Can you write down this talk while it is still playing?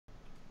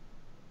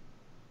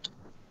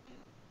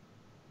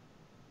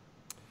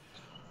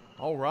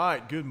All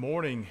right, good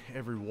morning,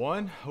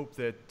 everyone. Hope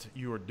that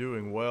you are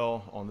doing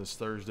well on this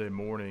Thursday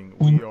morning.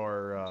 We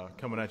are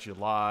coming at you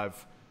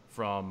live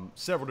from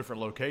several different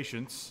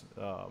locations.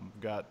 We've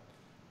got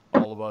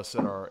all of us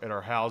at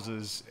our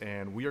houses,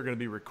 and we are going to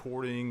be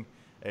recording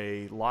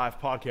a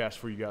live podcast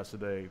for you guys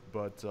today.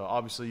 But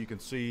obviously, you can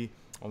see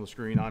on the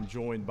screen, I'm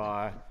joined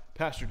by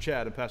Pastor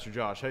Chad and Pastor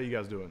Josh. How you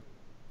guys doing?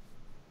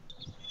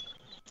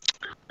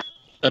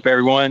 Up,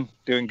 everyone.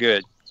 Doing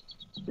good.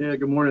 Yeah,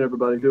 good morning,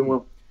 everybody. Doing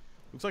well.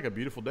 Looks like a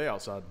beautiful day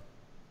outside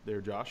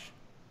there, Josh.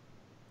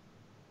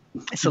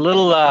 It's a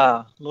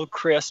little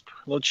crisp,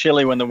 a little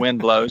chilly when the wind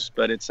blows,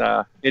 but it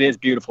is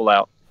beautiful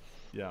out.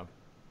 Yeah.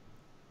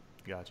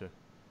 Gotcha.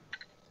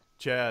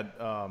 Chad,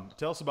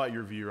 tell us about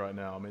your view right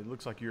now. I mean, it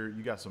looks like you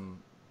got some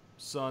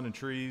sun and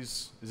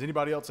trees. Is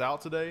anybody else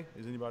out today?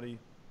 Is anybody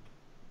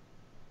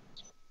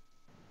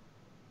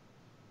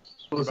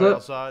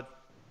outside?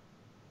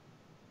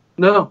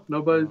 No,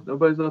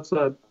 nobody's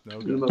outside. No,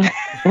 good.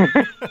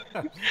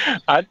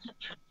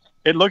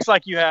 It looks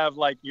like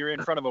you're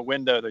in front of a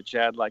window though,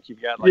 Chad, like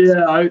you've got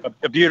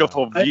a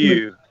beautiful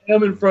view.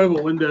 I'm in front of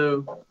a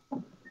window.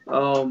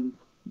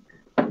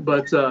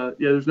 But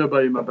there's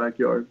nobody in my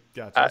backyard.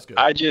 Gotcha, that's good.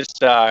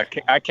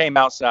 I came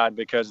outside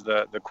because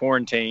the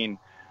quarantine,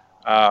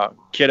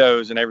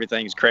 kiddos and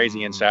everything's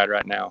crazy inside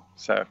right now.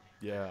 So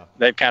yeah,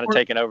 they've kind of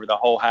taken over the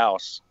whole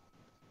house.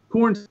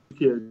 Quarantine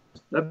kids,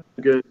 that's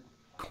good.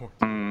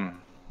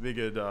 Be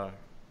good.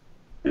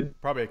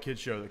 Probably a kid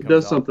show that comes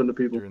does out something to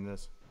people during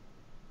this.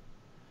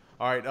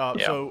 All right.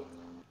 So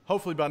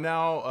hopefully by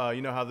now,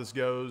 you know how this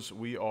goes.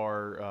 We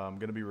are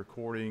going to be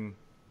recording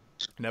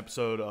an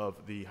episode of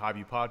the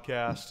HighView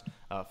Podcast.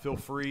 Feel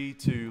free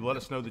to let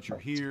us know that you're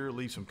here.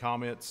 Leave some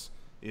comments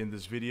in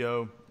this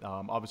video.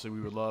 Obviously,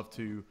 we would love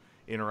to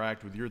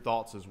interact with your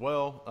thoughts as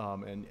well.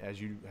 And as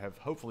you have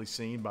hopefully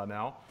seen by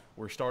now,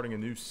 we're starting a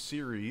new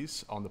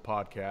series on the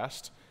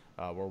podcast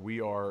where we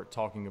are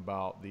talking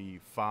about the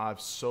 5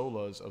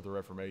 solas of the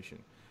Reformation.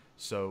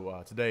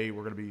 So today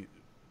we're going to be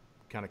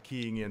kind of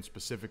keying in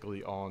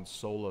specifically on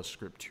Sola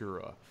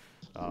Scriptura.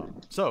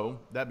 So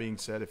that being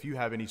said, if you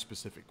have any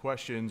specific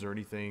questions or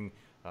anything,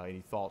 any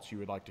thoughts you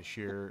would like to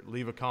share,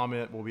 leave a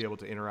comment. We'll be able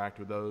to interact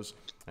with those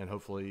and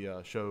hopefully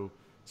show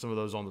some of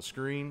those on the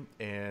screen.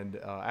 And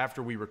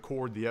after we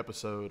record the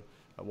episode,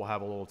 we'll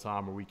have a little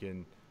time where we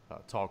can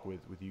talk with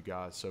you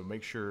guys. So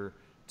make sure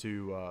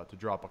to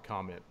drop a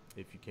comment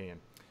if you can.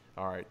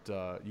 All right,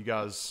 you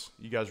guys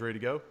ready to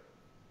go?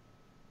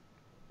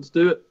 Let's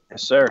do it.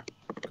 Yes, sir.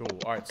 Cool.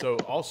 All right. So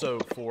also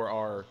for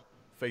our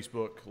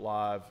Facebook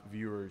Live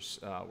viewers,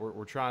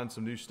 we're trying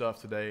some new stuff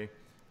today.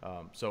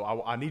 So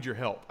I need your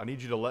help. I need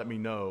you to let me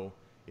know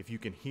if you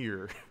can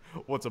hear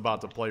what's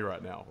about to play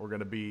right now. We're going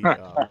to be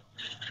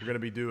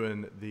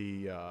doing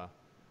the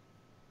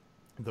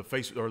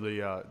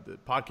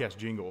podcast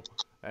jingle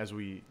as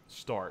we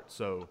start.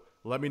 So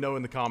let me know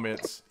in the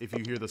comments if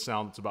you hear the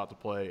sound that's about to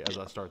play as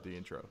I start the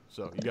intro.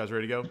 So you guys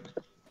ready to go?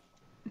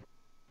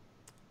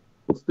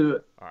 Let's do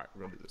it. All right, we're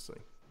going to do this thing.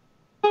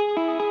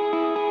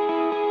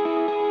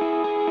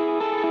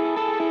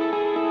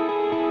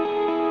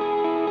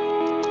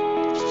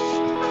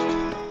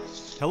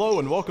 Hello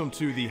and welcome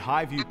to the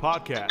HighView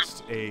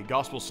Podcast, a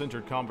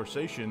gospel-centered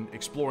conversation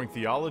exploring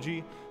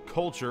theology,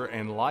 culture,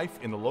 and life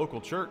in the local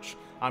church.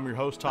 I'm your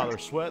host, Tyler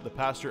Sweat, the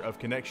pastor of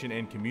Connection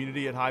and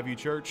Community at HighView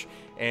Church,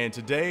 and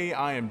today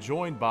I am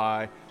joined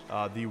by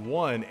the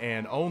one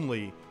and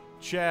only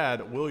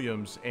Chad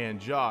Williams and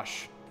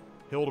Josh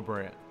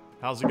Hildebrandt.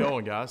 How's it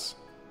going, guys?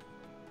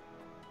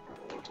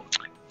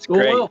 It's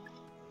great. Well.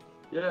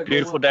 Yeah,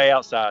 beautiful day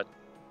outside.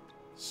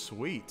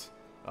 Sweet.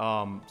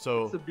 It's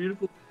a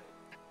beautiful.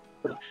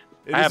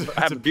 I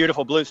have a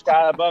beautiful blue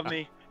sky above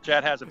me.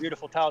 Chad has a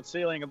beautiful tiled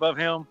ceiling above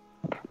him.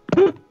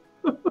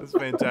 It's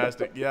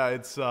fantastic. Yeah,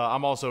 it's.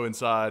 I'm also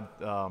inside.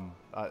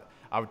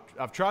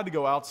 I've tried to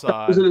go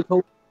outside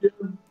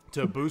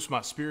to boost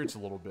my spirits a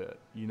little bit.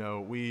 You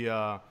know,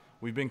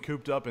 we've been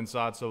cooped up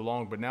inside so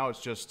long, but now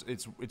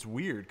it's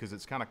weird because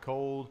it's kind of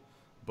cold.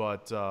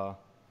 But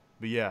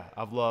yeah,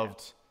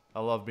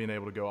 I love being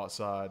able to go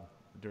outside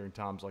during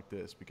times like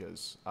this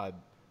because I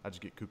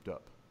just get cooped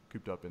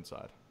up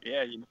inside.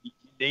 Yeah, you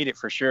need it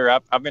for sure.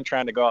 I've been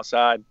trying to go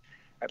outside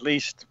at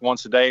least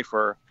once a day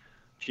for a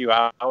few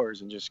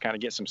hours and just kind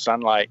of get some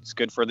sunlight. It's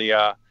good for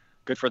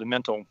the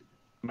mental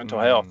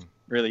health. It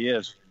really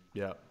is.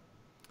 Yeah,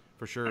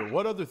 for sure.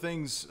 What other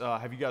things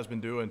have you guys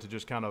been doing to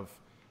just kind of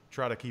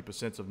try to keep a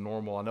sense of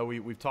normal? I know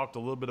we've talked a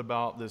little bit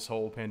about this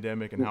whole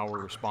pandemic and how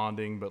we're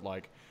responding, but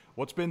like,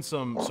 what's been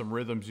some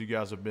rhythms you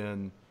guys have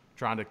been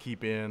trying to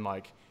keep in,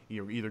 like,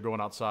 you know, either going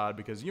outside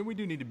because, you know, we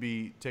do need to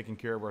be taking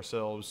care of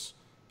ourselves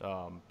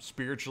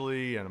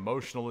spiritually and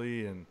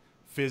emotionally and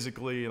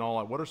physically and all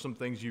that. What are some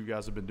things you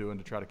guys have been doing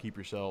to try to keep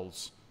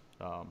yourselves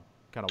kind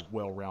of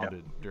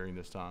well-rounded during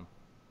this time?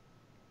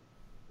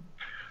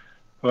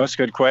 Well, that's a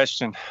good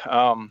question.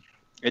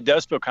 It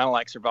does feel kind of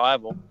like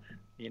survival,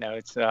 you know,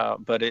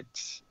 but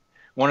it's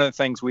one of the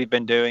things we've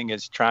been doing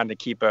is trying to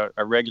keep a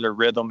regular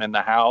rhythm in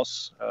the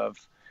house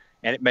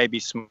and it may be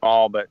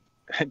small, but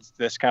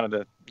that's kind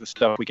of the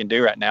stuff we can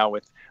do right now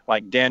with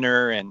like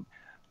dinner and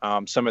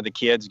some of the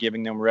kids,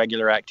 giving them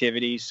regular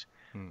activities.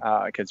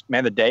 Because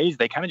man, the days,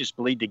 they kind of just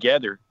bleed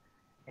together,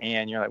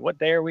 and you're like, what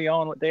day are we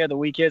on? What day of the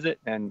week is it?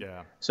 And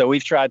so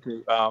we've tried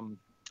to,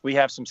 we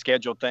have some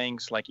scheduled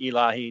things like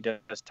Eli, he does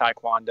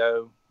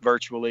Taekwondo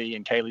virtually,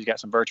 and Kaylee's got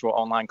some virtual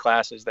online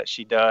classes that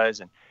she does.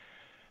 And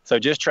so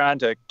just trying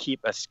to keep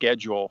a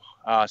schedule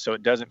so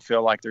it doesn't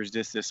feel like there's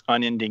just this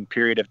unending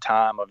period of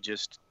time of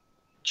just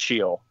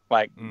chill,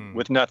 like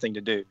with nothing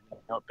to do,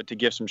 but to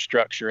give some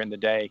structure in the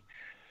day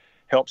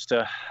helps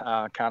to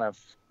kind of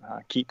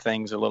keep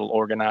things a little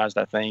organized,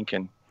 I think,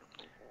 and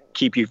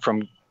keep you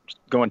from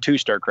going too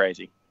stir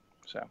crazy.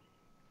 So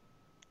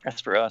that's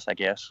for us, I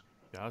guess.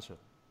 Gotcha.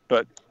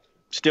 But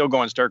still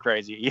going stir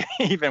crazy,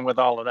 even with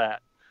all of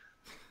that.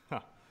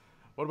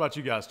 What about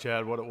you guys,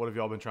 Chad? What have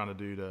y'all been trying to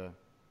do to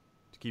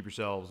keep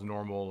yourselves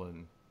normal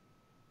and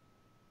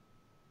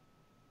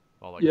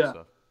all that good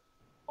stuff?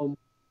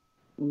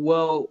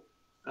 Well,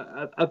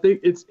 I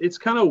think it's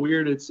kind of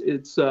weird. It's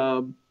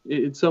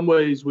in some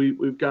ways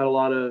we've got a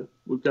lot of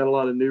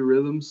new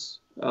rhythms,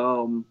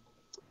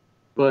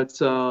 but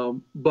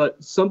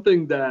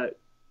something that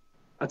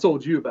I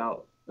told you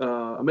about,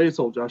 I may have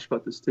told Josh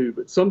about this too,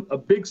 but a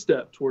big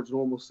step towards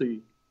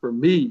normalcy for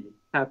me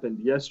happened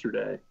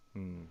yesterday.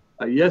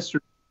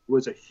 Yesterday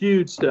was a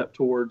huge step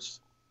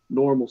towards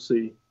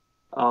normalcy.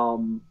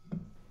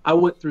 I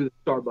went through the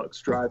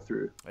Starbucks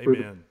drive-through.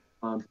 Amen.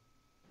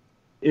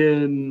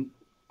 In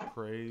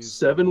Praise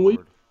 7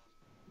 weeks.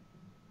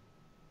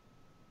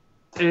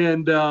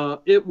 And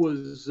it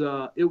was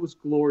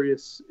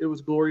glorious. It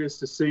was glorious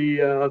to see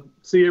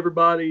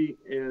everybody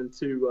and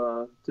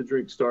to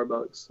drink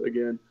Starbucks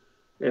again.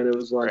 And it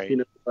was like, Great. You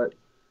know what,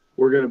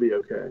 we're gonna be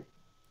okay.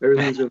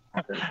 Everything's gonna be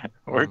okay.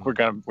 We're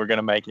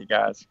gonna make it,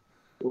 guys.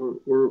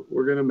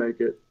 We're gonna make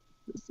it.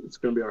 It's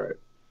gonna be all right.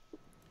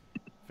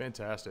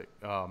 Fantastic.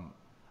 I'll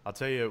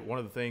tell you, one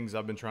of the things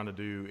I've been trying to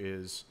do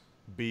is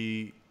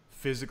be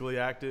physically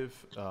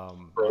active.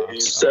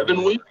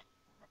 7 weeks.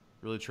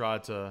 Really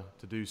tried to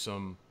do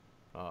some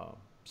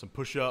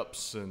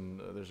push-ups, and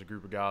there's a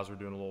group of guys who are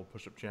doing a little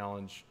push-up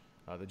challenge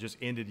that just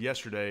ended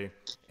yesterday.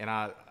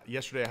 And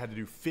yesterday I had to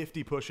do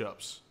 50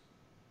 push-ups.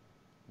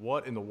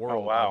 What in the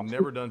world? Oh, wow. I've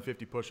never done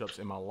 50 push-ups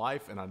in my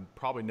life, and I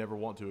probably never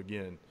want to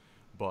again.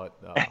 But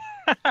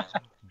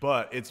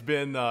but it's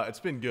been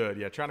good.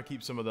 Yeah, trying to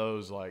keep some of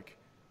those, like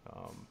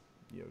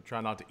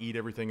try not to eat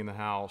everything in the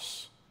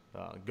house,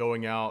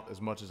 going out as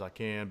much as I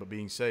can, but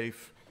being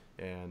safe,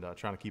 and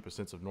trying to keep a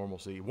sense of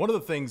normalcy. One of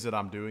the things that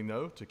I'm doing,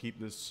 though, to keep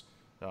this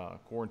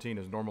quarantine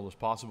as normal as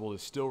possible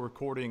is still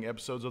recording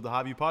episodes of the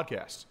HighView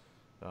Podcast,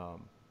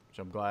 which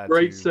I'm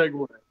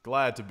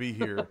glad to be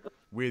here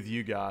with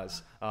you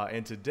guys.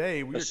 And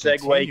today we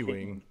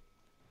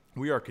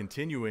are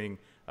continuing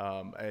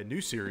a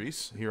new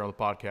series here on the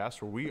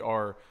podcast where we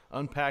are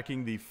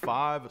unpacking the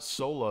 5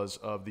 solas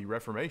of the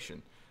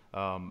Reformation.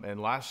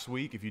 And last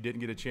week, if you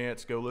didn't get a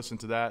chance, go listen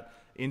to that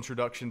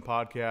introduction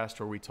podcast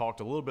where we talked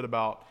a little bit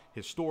about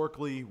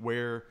historically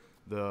where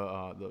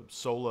the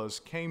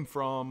solas came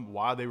from,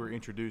 why they were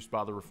introduced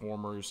by the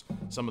reformers,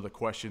 some of the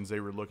questions they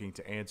were looking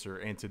to answer.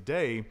 And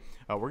today,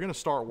 we're going to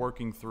start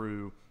working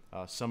through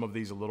some of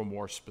these a little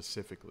more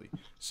specifically.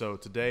 So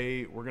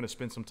today, we're going to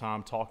spend some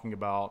time talking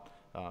about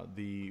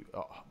the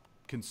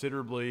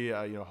considerably,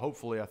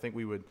 hopefully, I think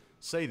we would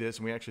say this,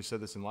 and we actually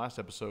said this in the last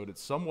episode,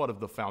 it's somewhat of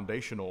the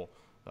foundational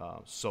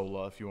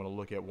sola, if you want to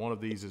look at one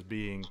of these as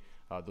being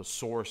the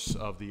source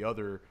of the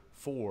other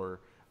 4,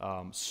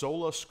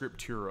 Sola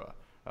Scriptura,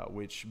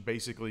 which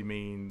basically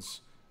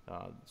means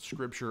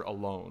Scripture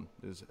alone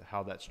is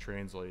how that's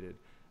translated.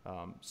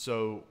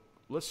 So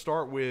let's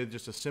start with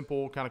just a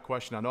simple kind of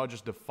question. I know I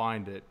just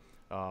defined it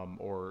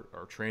or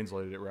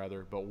translated it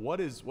rather, but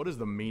what is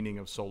the meaning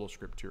of Sola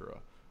Scriptura?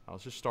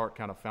 Let's just start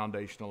kind of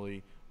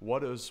foundationally.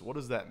 What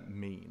does that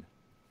mean?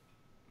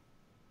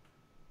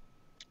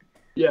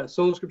 Yeah,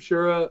 Sola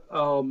Scriptura,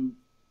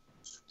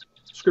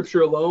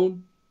 Scripture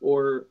alone,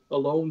 or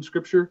alone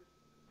Scripture.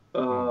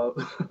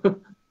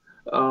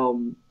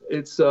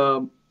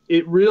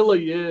 It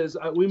really is.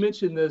 We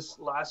mentioned this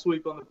last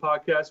week on the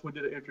podcast. We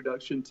did an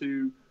introduction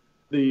to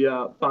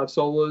the 5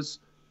 solas.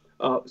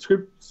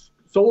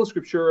 Sola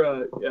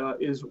Scriptura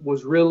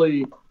was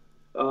really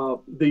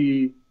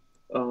the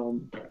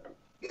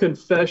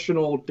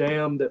confessional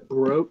dam that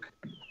broke,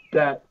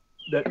 that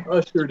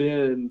ushered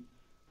in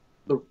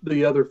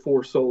the other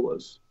 4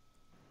 solas.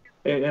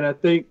 And I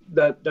think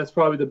that's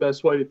probably the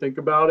best way to think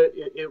about it.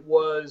 It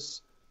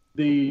was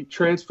the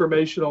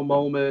transformational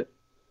moment,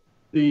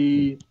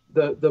 the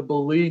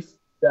belief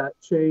that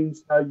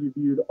changed how you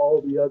viewed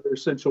all the other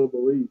essential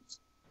beliefs,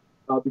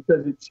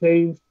 because it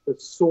changed the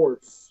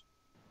source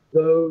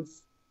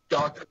those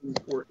doctrines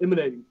were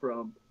emanating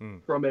from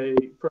a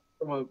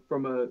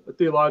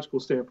theological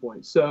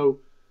standpoint. So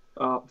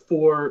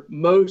for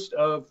most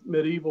of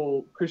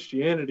medieval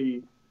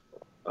Christianity,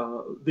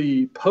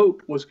 the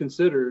Pope was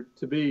considered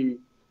to be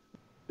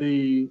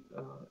the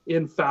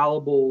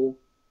infallible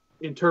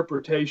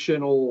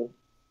interpretational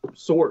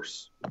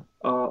source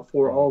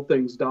for all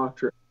things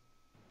doctrine.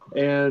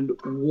 And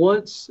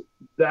once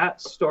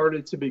that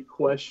started to be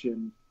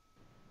questioned,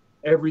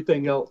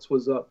 everything else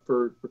was up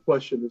for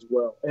question as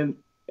well.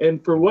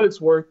 And for what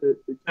it's worth, the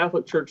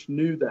Catholic Church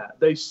knew that.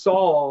 They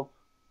saw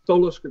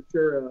Sola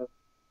Scriptura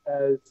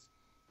as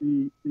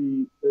the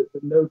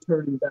no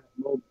turning back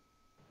moment.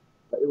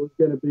 It was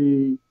going to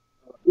be,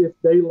 if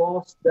they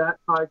lost that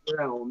high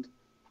ground,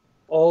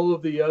 all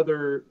of the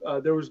other,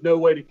 there was no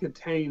way to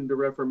contain the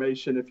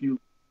Reformation if you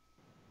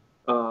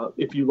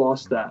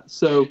lost that.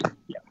 So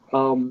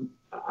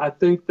I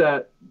think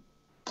that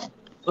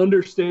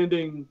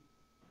understanding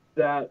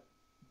that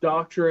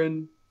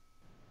doctrine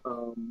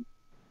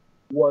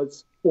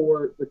was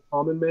for the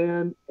common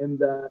man and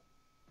that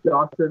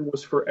doctrine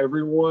was for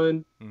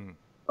everyone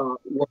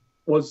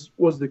was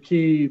the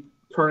key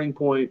turning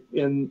point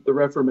in the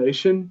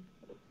Reformation,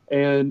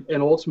 and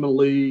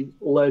ultimately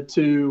led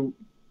to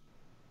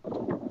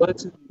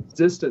the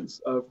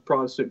existence of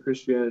Protestant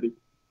Christianity,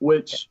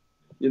 which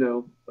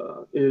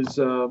is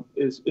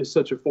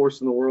such a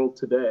force in the world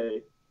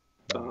today.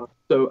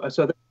 So I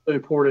think it's really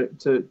important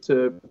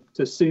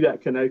to see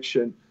that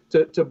connection.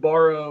 To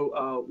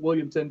borrow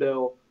William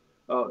Tyndale,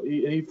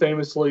 he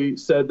famously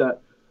said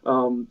that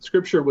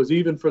Scripture was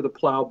even for the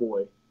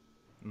plowboy.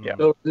 Yeah.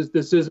 So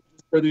this isn't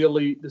for the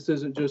elite. This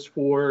isn't just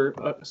for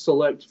a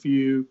select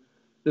few.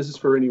 This is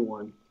for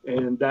anyone,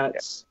 and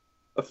that's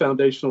a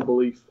foundational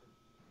belief.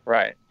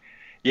 Right.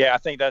 Yeah, I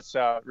think that's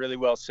really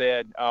well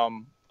said.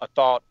 A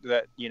thought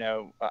that,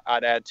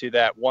 I'd add to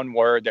that, one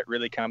word that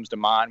really comes to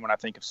mind when I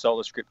think of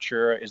Sola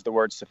Scriptura is the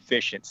word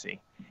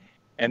sufficiency.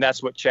 And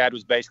that's what Chad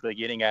was basically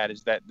getting at,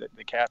 is that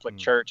the Catholic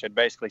Church had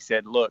basically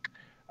said, look,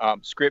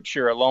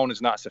 Scripture alone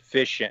is not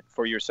sufficient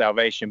for your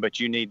salvation, but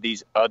you need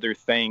these other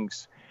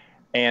things.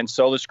 And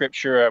Sola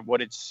Scriptura,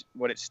 what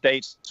it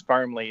states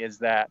firmly is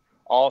that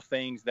all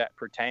things that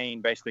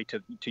pertain basically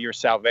to your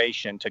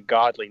salvation, to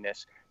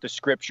godliness, the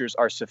Scriptures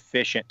are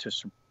sufficient to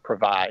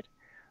provide.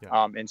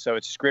 Yeah. And so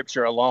it's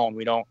Scripture alone.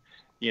 We don't,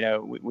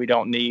 we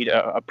don't need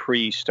a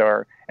priest,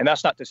 and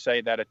that's not to say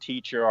that a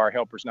teacher or a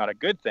helper is not a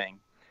good thing,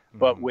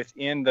 but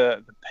within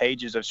the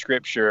pages of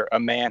Scripture, a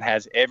man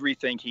has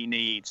everything he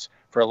needs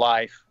for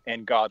life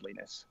and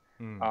godliness.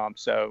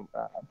 So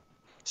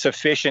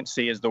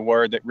sufficiency is the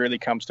word that really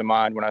comes to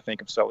mind when I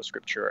think of Sola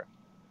Scriptura.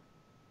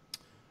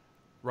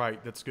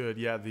 Right, that's good.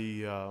 Yeah,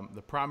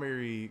 the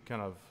primary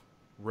kind of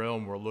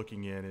realm we're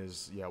looking in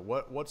is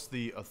what's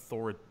the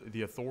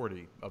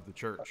authority of the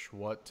church?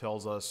 What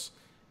tells us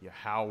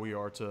how we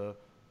are to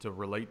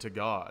relate to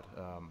God?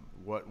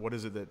 What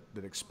is it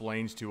that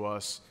explains to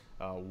us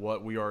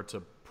what we are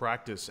to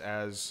practice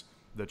as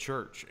the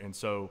church? And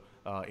so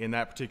in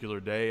that particular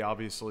day,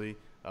 obviously,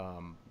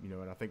 and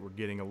I think we're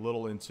getting a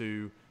little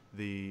into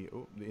the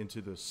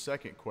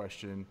second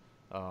question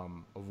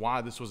of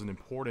why this was an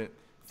important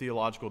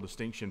theological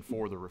distinction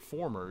for the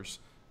Reformers.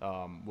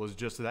 Was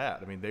just that.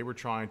 I mean, they were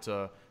trying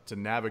to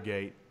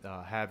navigate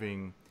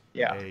having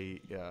a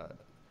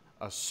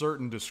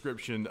certain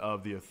description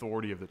of the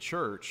authority of the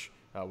church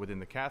within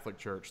the Catholic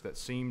Church that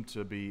seemed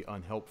to be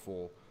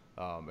unhelpful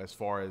as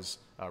far as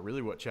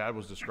really what Chad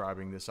was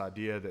describing, this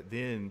idea that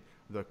then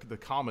the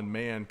common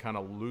man kind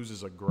of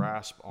loses a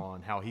grasp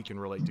on how he can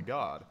relate to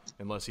God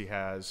unless he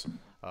has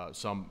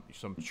some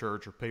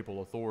church or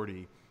papal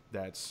authority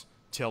that's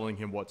telling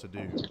him what to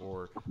do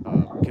or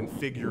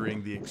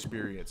configuring the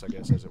experience, I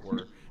guess, as it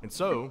were. And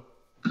so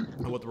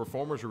what the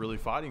Reformers were really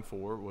fighting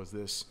for was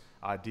this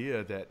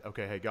idea that,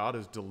 okay, hey, God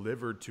has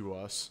delivered to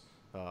us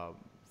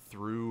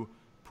through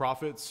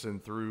prophets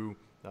and through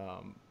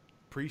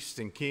priests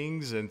and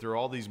kings and through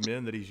all these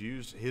men that he's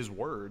used his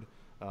word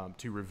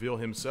to reveal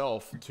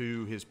himself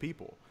to his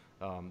people,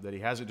 that he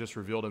hasn't just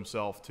revealed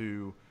himself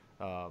to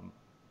a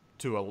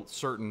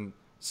certain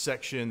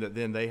section that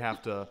then they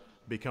have to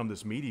become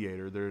this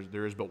mediator.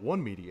 There is but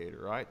one mediator,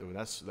 right? I mean,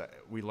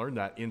 we learned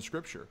that in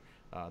Scripture,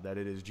 that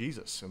it is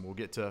Jesus, and we'll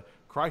get to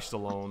Christ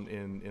alone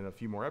in a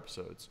few more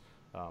episodes.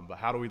 But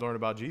how do we learn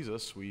about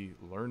Jesus? We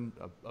learn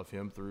of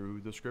him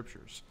through the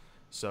Scriptures.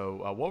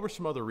 So what were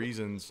some other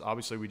reasons?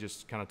 Obviously, we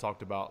just kind of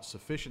talked about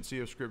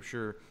sufficiency of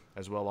Scripture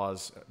as well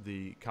as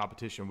the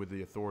competition with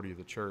the authority of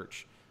the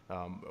church.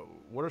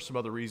 What are some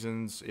other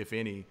reasons, if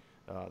any,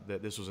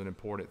 that this was an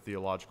important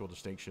theological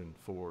distinction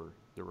for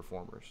the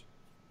Reformers?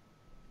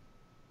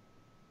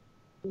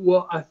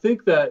 Well, I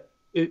think that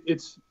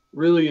it's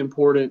really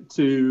important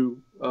to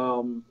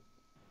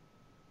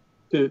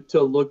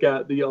look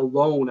at the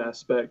alone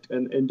aspect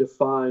and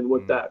define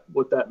what that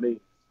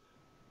means.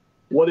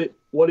 What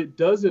it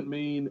doesn't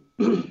mean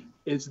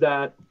is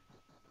that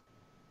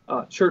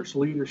church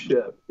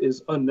leadership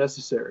is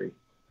unnecessary.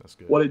 That's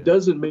good. What it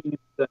doesn't mean is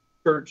that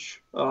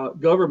church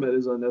government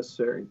is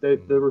unnecessary. The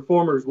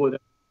Reformers would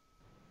have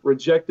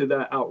rejected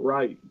that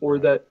outright, or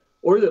that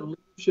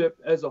leadership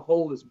as a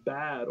whole is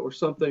bad or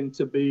something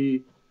to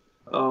be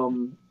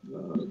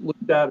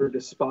looked at or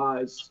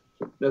despised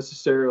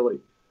necessarily.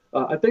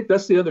 I think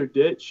that's the other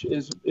ditch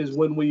is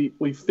when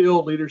we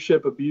feel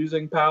leadership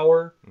abusing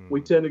power,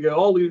 we tend to go,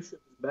 all leadership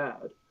is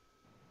bad.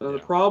 The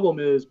problem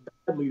is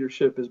bad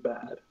leadership is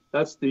bad.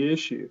 That's the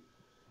issue.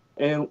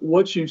 And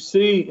what you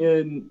see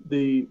in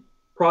the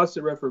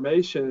Protestant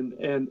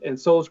Reformation and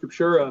Sola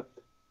Scriptura,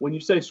 when you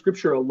say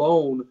Scripture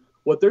alone,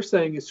 what they're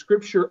saying is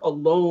Scripture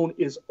alone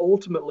is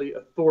ultimately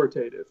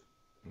authoritative,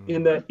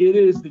 in that it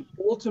is the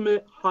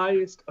ultimate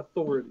highest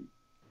authority.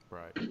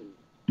 Right.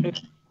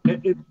 And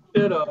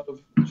instead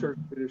of church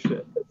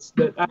leadership, it's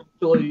that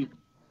actually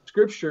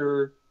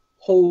Scripture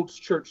holds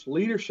church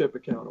leadership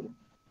accountable,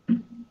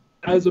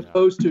 as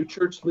opposed to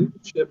church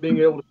leadership being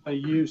able to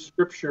kind of use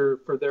Scripture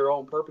for their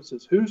own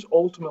purposes. Who's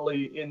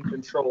ultimately in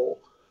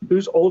control?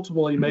 Who's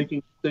ultimately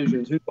making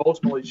decisions? Who's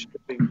ultimately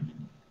shaping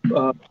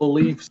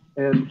beliefs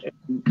and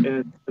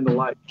the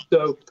like?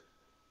 So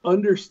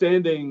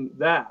understanding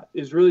that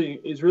is really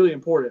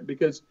important,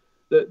 because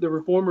the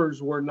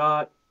reformers were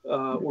not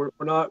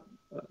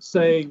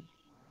saying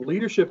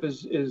leadership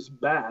is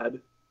bad.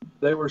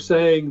 They were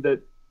saying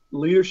that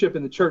leadership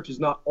in the church is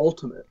not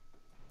ultimate.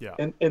 Yeah.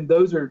 And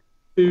those are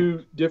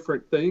two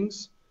different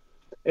things.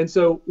 And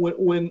so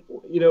when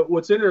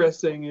what's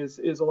interesting is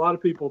a lot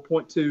of people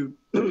point to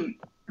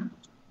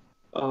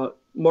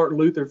Martin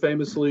Luther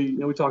famously,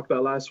 we talked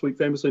about last week,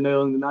 famously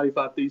nailing the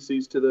 95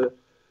 Theses to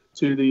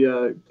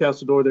the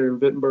castle door there in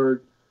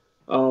Wittenberg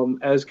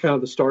as kind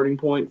of the starting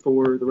point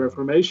for the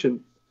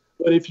Reformation.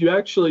 But if you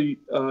actually,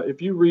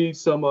 if you read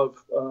some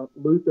of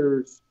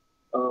Luther's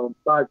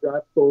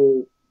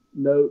biographical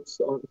notes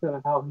on kind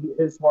of how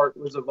his heart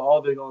was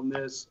evolving on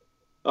this,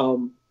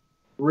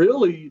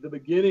 really the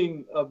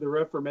beginning of the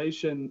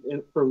Reformation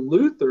for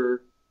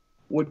Luther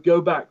would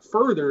go back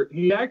further.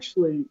 He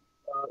actually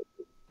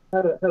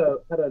had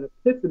an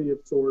epiphany of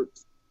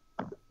sorts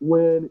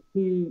when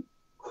he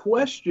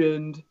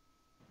questioned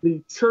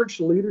the church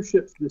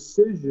leadership's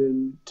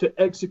decision to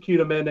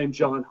execute a man named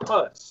John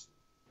Huss.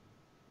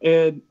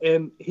 And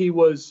he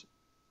was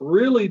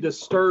really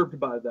disturbed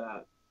by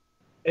that.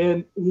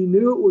 And he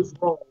knew it was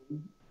wrong.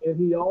 And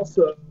he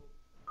also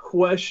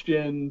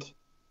questioned,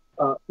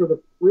 for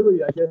the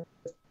really, I guess,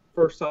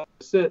 first time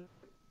I said,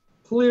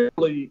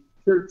 clearly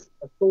church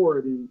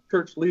authority,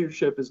 church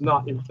leadership is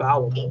not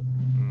infallible.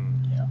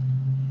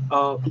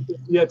 Because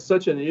he had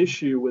such an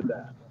issue with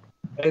that.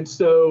 And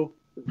so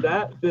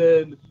that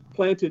then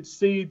planted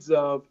seeds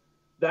of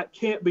that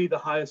can't be the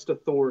highest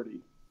authority.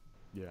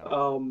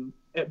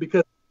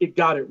 Because it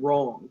got it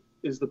wrong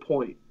is the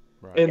point.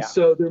 Right. And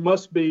so there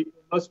must be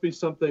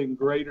something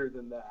greater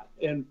than that.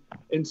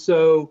 And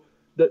so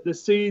the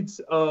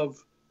seeds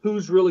of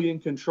who's really in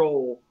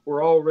control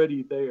were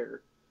already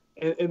there.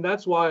 And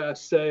that's why I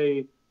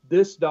say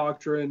this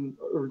doctrine,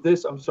 or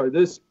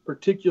this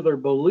particular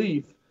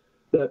belief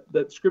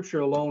that Scripture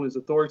alone is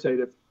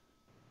authoritative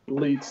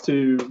leads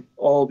to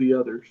all the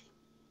others.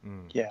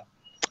 Yeah.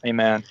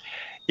 Amen.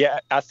 Yeah.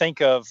 I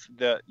think of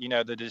the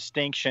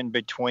distinction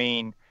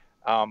between,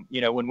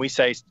 when we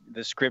say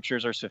the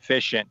Scriptures are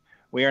sufficient,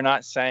 we are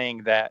not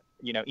saying that,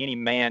 any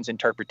man's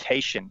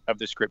interpretation of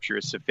the Scripture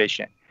is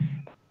sufficient.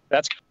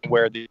 That's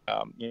where the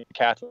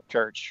Catholic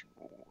Church,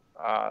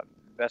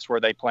 that's where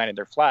they planted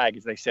their flag,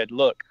 is they said,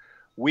 look,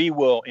 we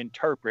will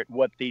interpret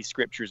what these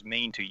Scriptures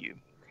mean to you.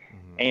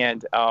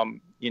 And,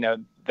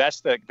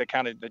 that's the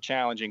kind of the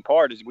challenging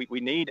part, is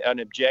we need an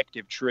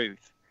objective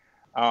truth.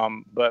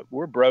 But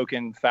we're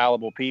broken,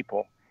 fallible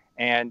people.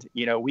 And,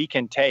 we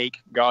can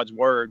take God's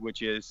word,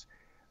 which is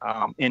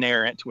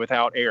inerrant,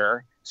 without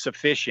error,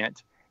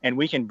 sufficient, and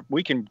we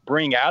can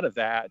bring out of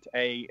that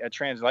a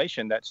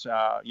translation that's,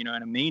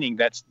 and a meaning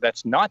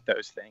that's not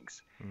those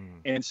things.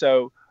 And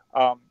so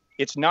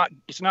it's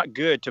not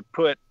good to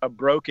put a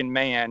broken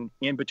man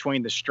in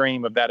between the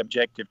stream of that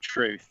objective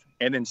truth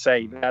and then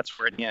say that's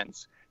where it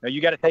ends. No,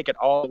 you got to take it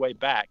all the way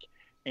back.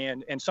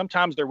 And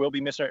sometimes there will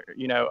be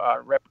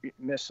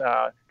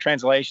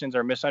translations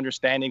or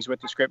misunderstandings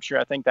with the Scripture.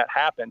 I think that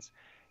happens.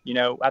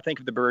 I think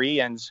of the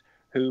Bereans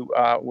who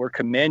were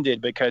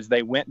commended because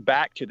they went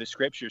back to the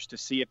Scriptures to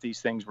see if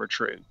these things were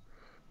true.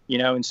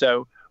 And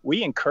so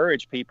we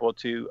encourage people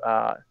to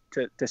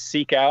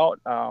seek out,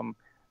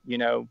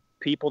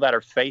 people that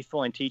are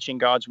faithful in teaching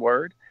God's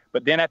word.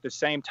 But then at the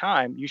same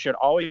time, you should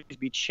always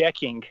be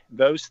checking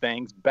those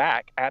things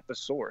back at the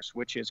source,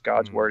 which is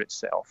God's word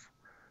itself.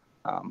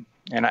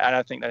 And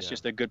I think that's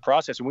just a good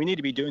process. And we need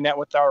to be doing that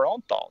with our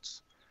own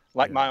thoughts,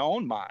 like my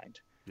own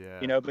mind,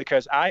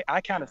 because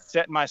I kind of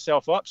set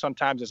myself up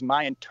sometimes as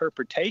my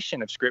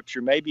interpretation of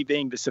Scripture maybe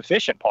being the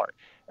sufficient part.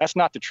 That's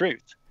not the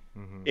truth.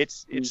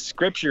 It's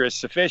Scripture is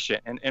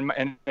sufficient.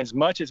 And as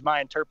much as my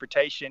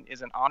interpretation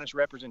is an honest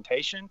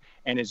representation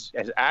and is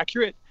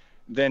accurate,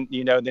 then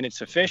it's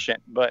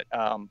sufficient. But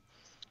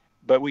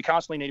we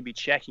constantly need to be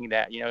checking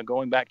that,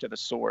 going back to the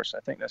source. I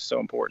think that's so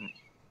important.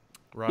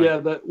 Right. Yeah,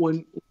 that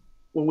when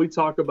we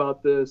talk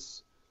about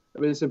this,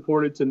 it's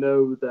important to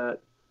know that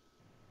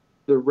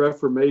the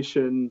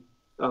Reformation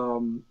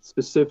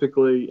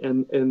specifically,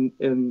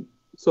 and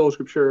Sola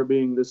Scriptura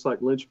being this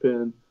like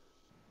linchpin,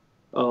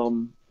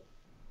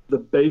 the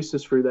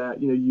basis for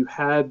that, you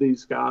had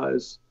these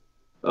guys,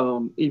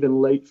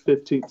 even late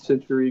 15th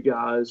century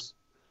guys,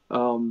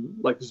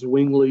 like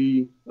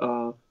Zwingli,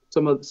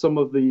 some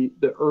of the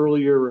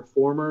earlier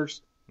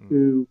reformers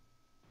who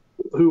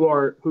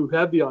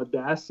have the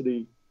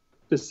audacity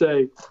to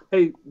say,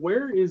 "Hey,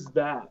 where is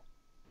that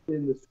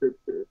in the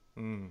Scripture?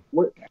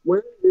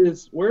 Where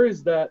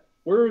is that?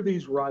 Where are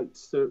these rights,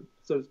 so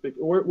to speak?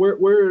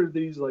 Where are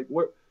these, like,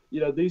 where,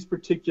 these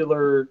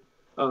particular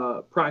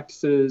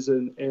practices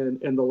and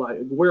the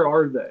like? Where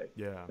are they?"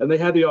 Yeah. And they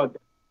had the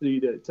audacity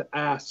to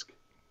ask,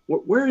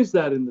 "Where is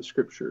that in the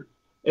Scripture?"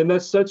 And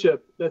that's such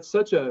a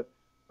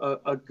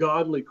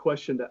godly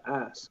question to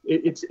ask.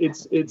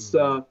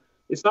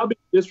 It's not being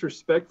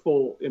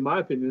disrespectful, in my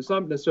opinion. It's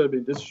not necessarily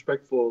being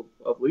disrespectful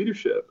of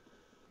leadership.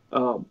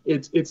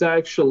 It's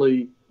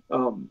actually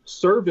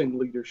serving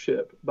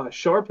leadership by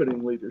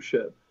sharpening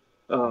leadership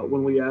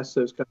when we ask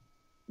those kind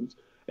of questions.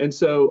 And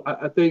so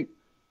I think,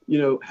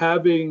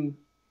 having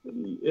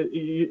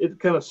it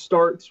kind of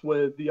starts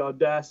with the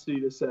audacity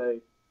to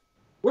say,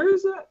 where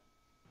is that?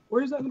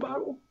 Where is that in the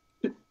Bible?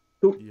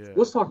 Yeah.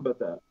 Let's talk about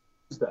that. What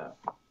is that?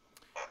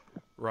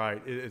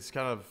 Right. It's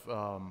kind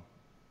of,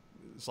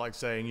 it's like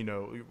saying,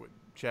 what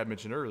Chad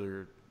mentioned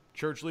earlier,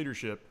 church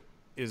leadership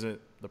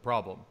isn't the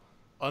problem.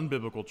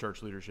 Unbiblical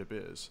church leadership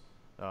is.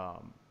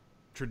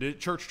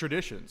 Church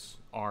traditions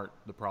aren't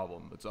the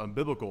problem. It's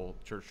unbiblical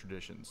church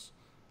traditions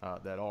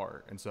that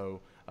are. And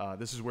so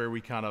this is where we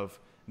kind of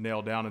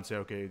nail down and say,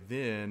 okay,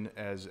 then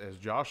as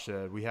Josh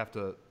said, we have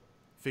to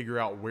figure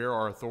out where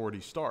our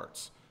authority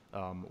starts.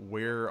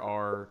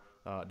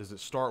 Does it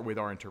start with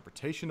our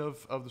interpretation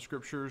of the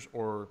Scriptures,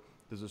 or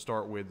does it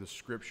start with the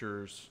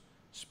Scriptures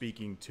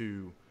speaking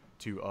to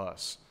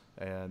us?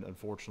 And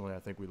unfortunately, I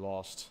think we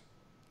lost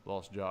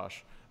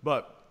Josh.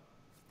 But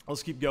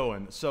let's keep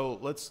going. So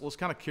let's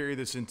kind of carry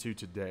this into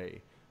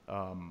today.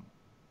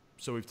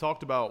 So we've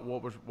talked about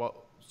what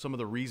some of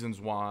the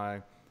reasons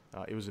why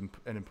it was an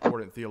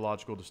important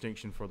theological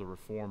distinction for the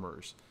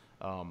Reformers.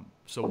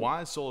 So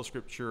why is Sola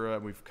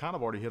Scriptura? We've kind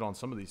of already hit on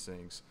some of these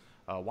things.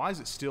 Why is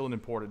it still an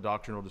important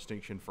doctrinal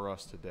distinction for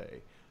us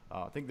today?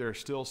 I think there are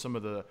still some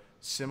of the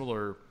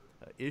similar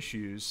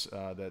issues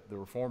that the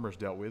Reformers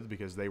dealt with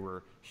because they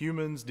were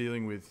humans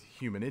dealing with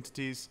human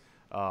entities.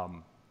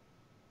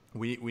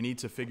 We need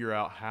to figure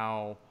out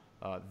how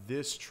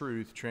this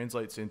truth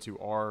translates into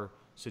our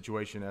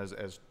situation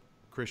as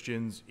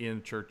Christians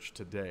in church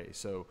today.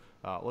 So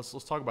let's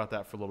talk about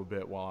that for a little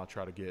bit while I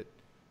try to get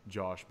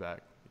Josh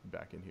back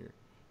in here.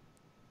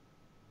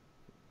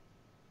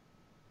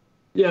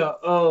 Yeah,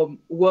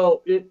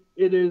 well, it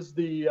is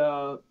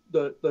the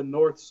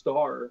North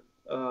Star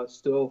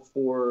still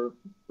for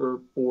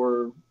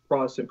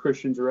Protestant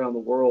Christians around the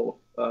world.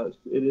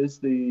 It is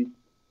the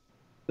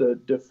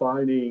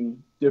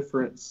defining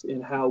difference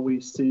in how we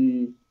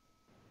see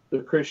the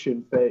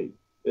Christian faith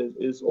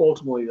is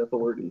ultimately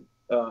authority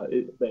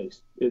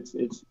based.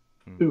 It's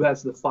who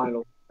has the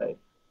final say,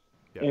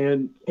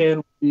 and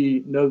can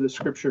we know the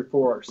Scripture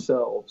for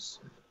ourselves?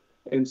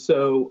 And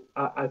so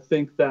I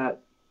think that.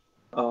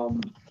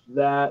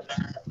 That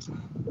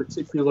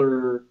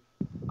particular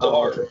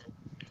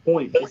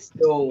point is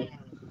still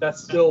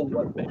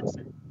what makes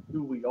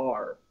who we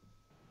are,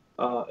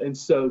 and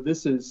so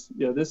this is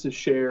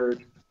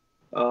shared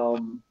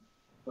among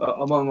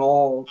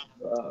all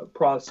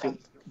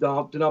Protestant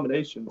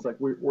denominations. Like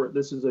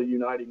this is a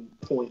uniting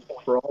point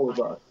for all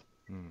of us.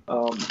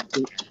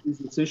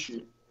 This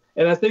issue,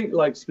 and I think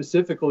like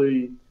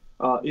specifically,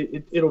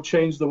 it'll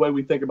change the way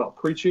we think about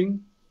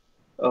preaching.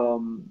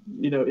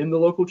 In the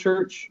local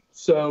church.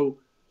 So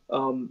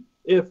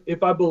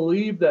if I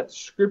believe that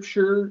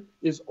Scripture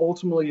is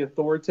ultimately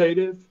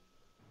authoritative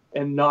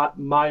and not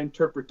my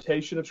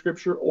interpretation of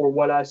Scripture or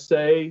what I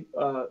say,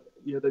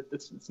 that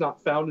it's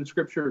not found in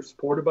Scripture or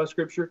supported by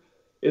Scripture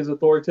is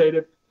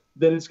authoritative,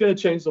 then it's going to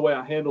change the way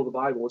I handle the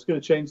Bible. It's going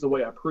to change the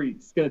way I preach.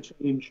 It's going to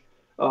change.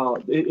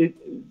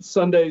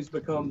 Sundays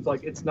becomes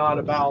like it's not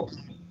about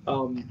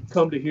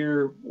come to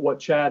hear what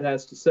Chad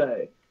has to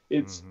say.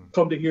 It's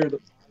come to hear the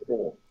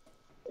Bible.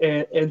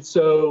 And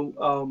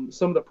so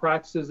some of the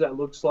practices that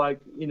looks like,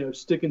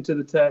 sticking to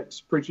the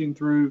text, preaching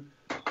through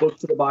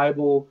books of the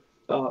Bible,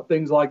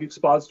 things like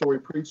expository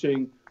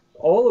preaching,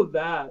 all of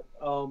that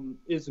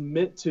is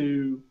meant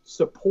to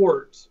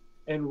support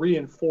and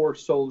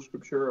reinforce Sola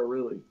Scriptura,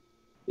 really.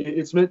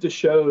 It's meant to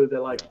show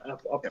that, like,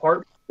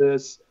 apart from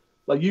this,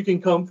 like, you can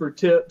come for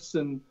tips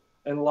and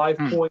life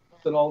points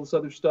and all this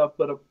other stuff,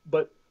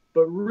 but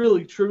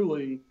really,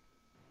 truly,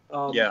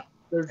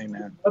 there's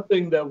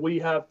nothing that we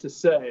have to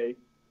say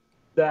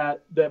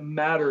that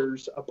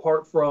matters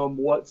apart from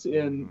what's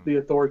in the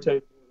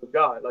authoritative word of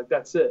God. Like,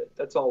 that's it.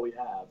 That's all we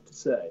have to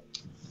say.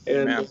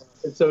 And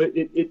so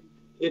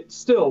it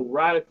still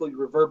radically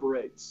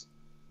reverberates.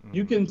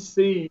 You can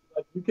see,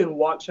 like, you can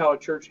watch how a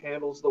church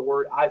handles the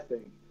word, I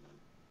think.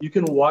 You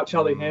can watch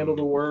how they handle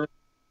the word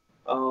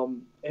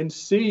and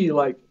see,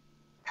 like,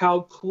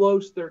 how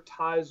close their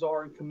ties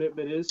are and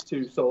commitment is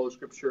to Sola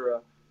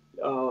Scriptura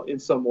in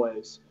some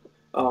ways.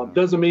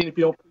 Doesn't mean if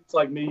you don't preach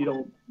like me, you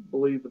don't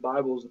believe the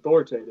Bible is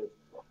authoritative.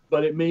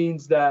 But it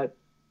means that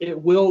it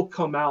will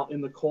come out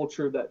in the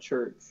culture of that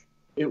church.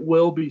 it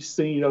will be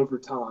seen over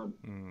time.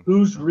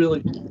 Who's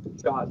really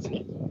God's?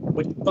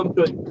 When you come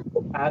to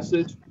a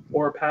passage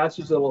or a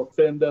passage that will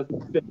offend us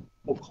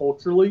people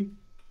culturally,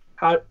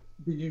 how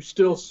do you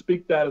still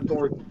speak that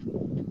authority?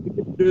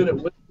 You're doing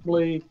it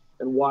willingly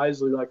and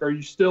wisely. Like, are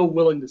you still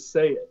willing to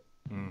say it?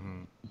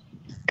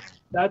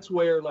 That's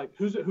where, like,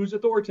 who's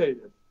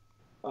authoritative?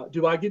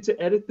 Do I get to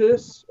edit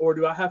this, or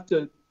do I have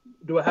to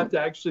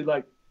actually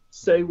like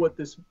say what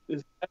this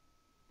is?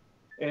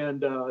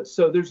 And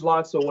so there's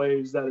lots of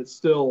ways that it's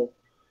still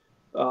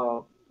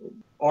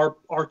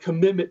our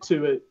commitment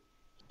to it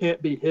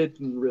can't be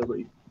hidden.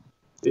 Really,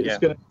 it's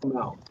going to come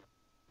out.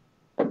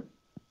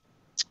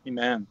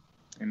 Amen.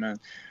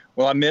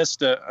 Well, I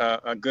missed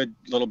a good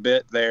little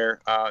bit there.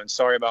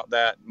 Sorry about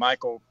that.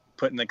 Michael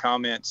put in the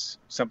comments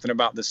something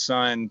about the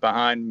sun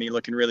behind me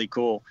looking really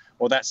cool.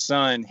 Well, that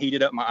sun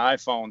heated up my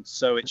iPhone,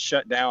 so it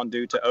shut down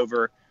due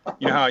to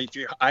you know how if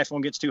your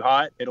iPhone gets too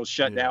hot, it'll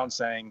shut down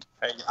saying,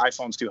 hey, your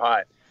iPhone's too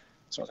hot.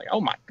 So I was like,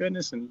 oh my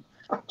goodness. And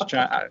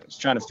I was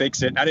trying to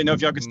fix it. I didn't know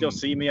if y'all could still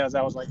see me as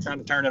I was like trying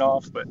to turn it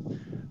off, but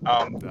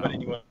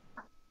anyway,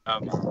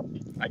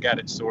 I got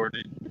it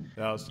sorted.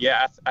 I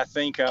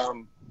think,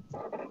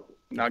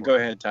 no, go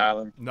ahead,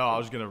 Tyler. No, I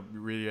was going to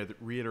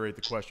reiterate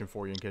the question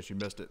for you in case you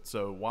missed it.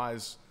 So why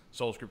is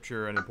Sola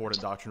Scriptura an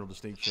important doctrinal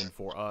distinction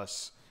for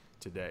us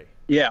today?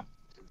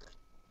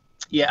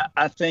 Yeah,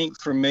 I think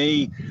for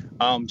me,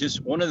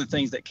 just one of the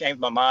things that came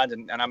to my mind,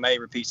 and I may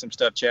repeat some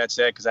stuff Chad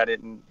said because I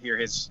didn't hear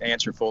his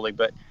answer fully,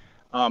 but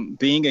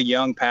being a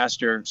young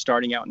pastor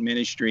starting out in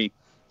ministry,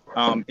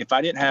 if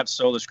I didn't have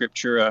Sola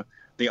Scriptura,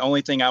 the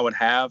only thing I would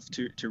have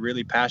to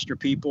really pastor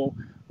people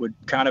would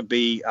kind of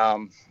be,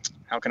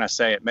 how can I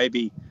say it?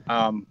 Maybe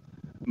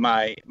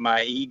my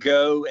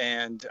ego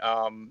and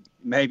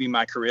maybe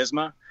my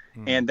charisma,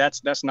 and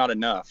that's not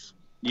enough.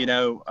 You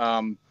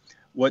know,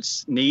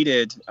 what's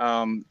needed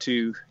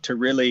to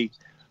really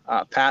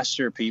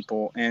pastor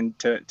people and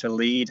to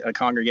lead a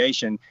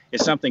congregation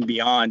is something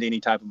beyond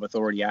any type of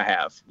authority I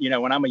have. You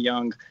know, when I'm a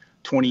young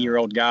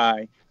 20-year-old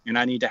guy and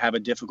I need to have a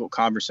difficult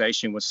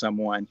conversation with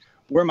someone,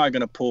 where am I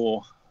going to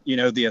pull, you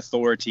know, the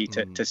authority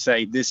to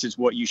say this is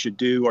what you should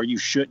do or you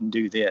shouldn't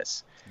do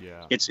this?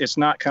 Yeah. It's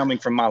not coming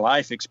from my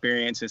life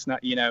experience. It's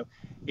not, you know,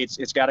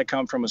 it's got to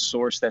come from a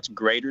source that's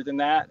greater than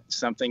that,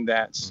 something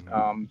that's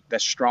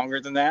that's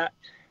stronger than that.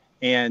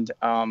 And,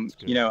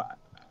 you know,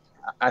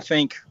 I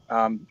think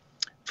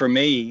for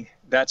me,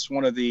 that's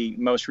one of the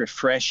most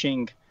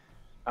refreshing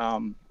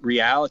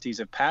realities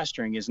of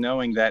pastoring is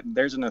knowing that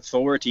there's an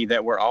authority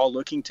that we're all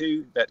looking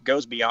to that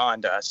goes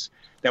beyond us,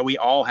 that we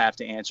all have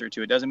to answer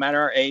to. It doesn't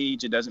matter our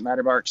age. It doesn't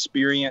matter our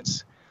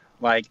experience.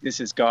 Like, this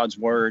is God's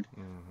word.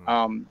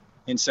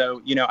 And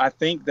so, you know, I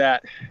think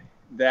that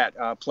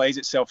plays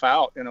itself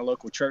out in a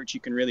local church. You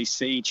can really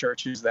see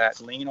churches that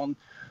lean on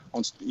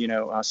you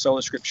know,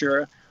 Sola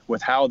Scriptura,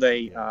 with how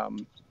they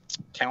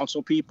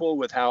counsel people,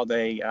 with how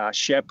they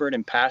shepherd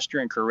and pastor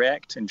and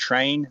correct and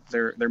train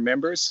their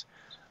members.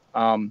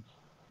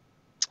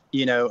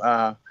 You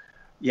know,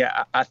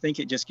 I think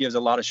it just gives a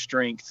lot of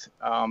strength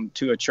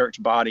to a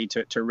church body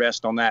to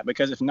rest on that.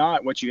 Because if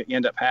not, what you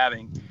end up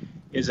having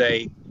is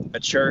a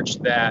church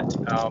that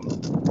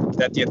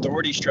the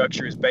authority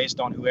structure is based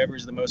on whoever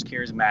is the most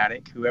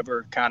charismatic,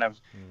 whoever kind of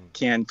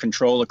can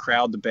control a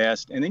crowd the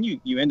best. And then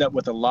you end up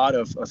with a lot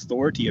of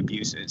authority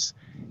abuses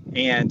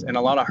and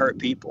a lot of hurt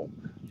people.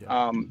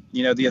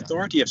 You know, the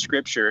authority of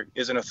Scripture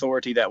is an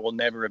authority that will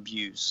never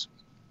abuse,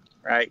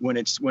 right? When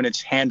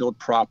it's handled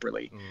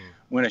properly.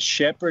 When a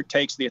shepherd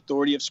takes the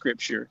authority of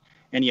Scripture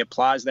and he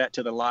applies that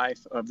to the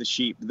life of the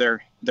sheep,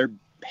 they're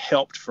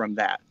helped from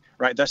that,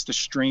 right? That's the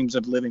streams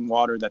of living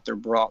water that they're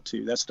brought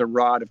to. That's the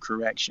rod of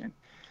correction.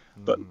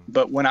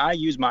 But when I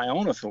use my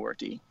own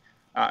authority,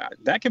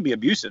 that can be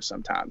abusive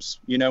sometimes,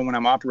 you know, when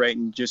I'm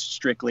operating just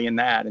strictly in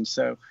that. And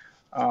so,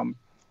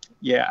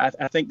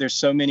 I think there's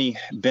so many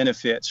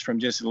benefits from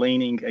just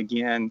leaning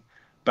again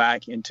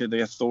back into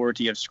the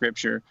authority of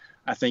Scripture.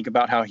 I think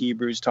about how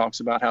Hebrews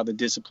talks about how the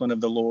discipline of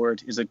the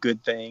Lord is a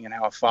good thing and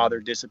how a father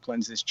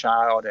disciplines his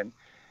child. And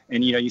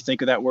you know, you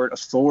think of that word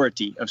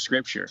authority of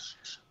Scripture,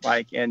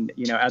 like, and,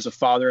 you know, as a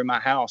father in my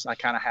house, I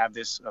kind of have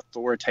this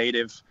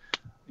authoritative,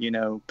 you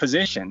know,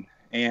 position,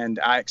 and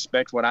I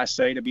expect what I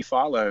say to be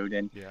followed.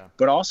 And,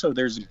 but also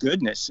there's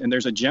goodness and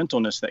there's a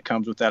gentleness that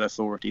comes with that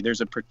authority.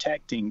 There's a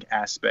protecting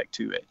aspect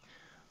to it.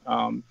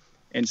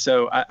 And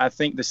so I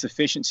think the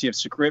sufficiency of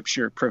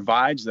Scripture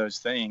provides those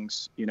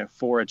things, you know,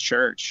 for a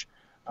church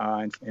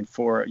and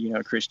for, you know,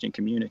 a Christian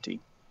community.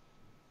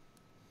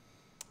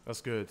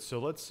 That's good. So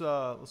let's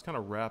kind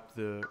of wrap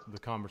the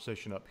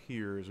conversation up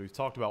here as we've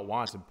talked about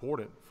why it's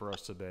important for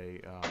us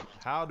today.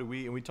 How do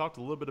we, and we talked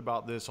a little bit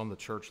about this on the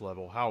church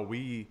level, how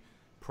we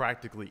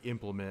practically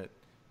implement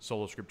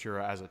Sola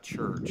Scriptura as a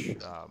church.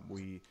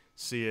 We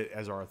see it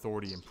as our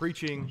authority in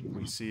preaching.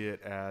 We see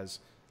it as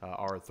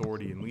our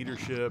authority in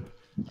leadership.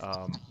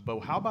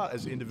 But how about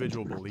as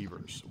individual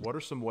believers? What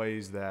are some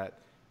ways that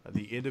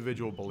the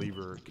individual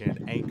believer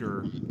can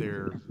anchor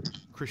their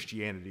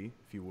Christianity,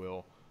 if you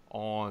will,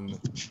 on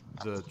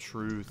the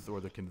truth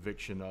or the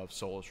conviction of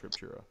Sola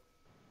Scriptura?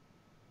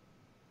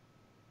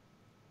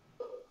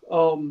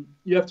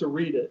 You have to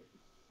read it.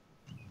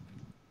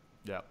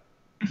 Yeah.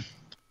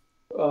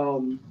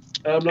 And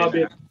I'm not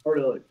being part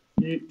of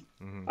it.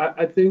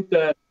 I think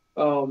that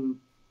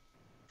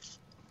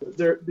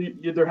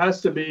there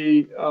has to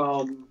be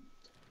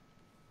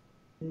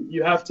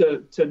you have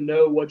to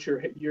know what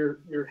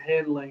you're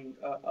handling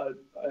a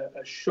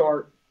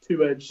sharp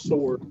two-edged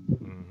sword.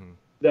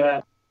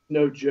 That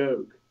no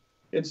joke.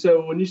 And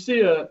so when you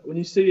see a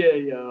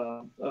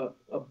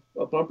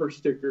bumper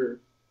sticker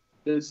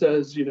that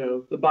says,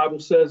 the Bible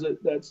says it,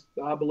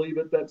 I believe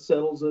it, that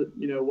settles it,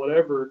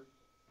 whatever.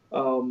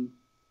 You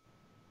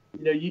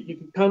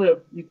can kind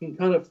of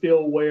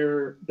feel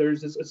where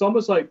there's this. It's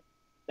almost like,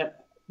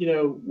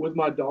 with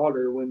my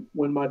daughter, when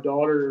my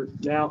daughter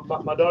now,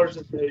 my daughter's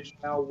at the age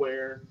now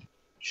where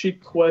she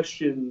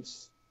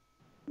questions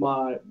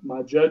my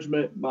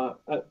judgment.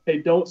 Hey,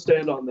 don't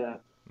stand on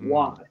that.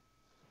 Why?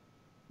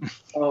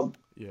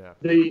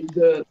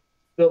 The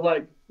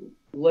like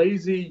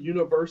lazy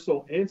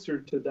universal answer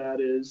to that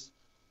is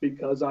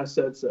because I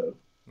said so.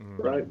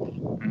 Right?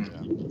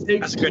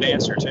 That's a good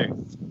answer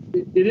too.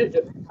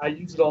 I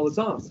use it all the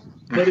time,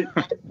 but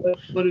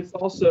it's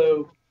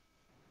also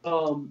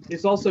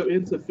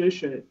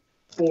insufficient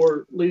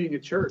for leading a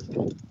church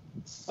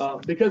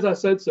because I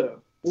said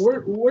so.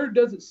 Where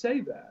does it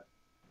say that?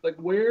 Like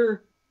why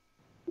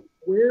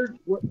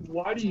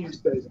do you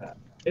say that?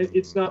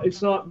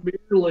 It's not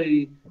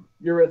merely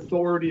your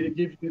authority to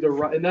give you the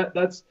right, and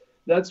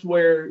that's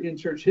where in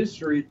church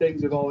history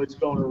things have always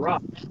gone awry.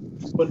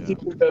 When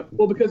people go,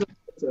 well, because I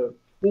said so.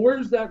 Well,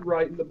 where's that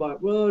right in the Bible?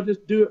 Well,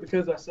 just do it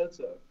because I said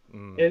so.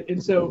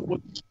 And so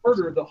what's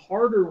the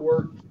harder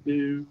work to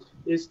do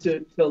is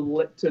to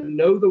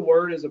know the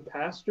word as a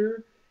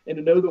pastor and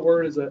to know the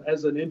word as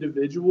an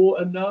individual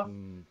enough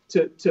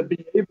to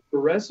be able to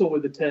wrestle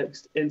with the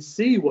text and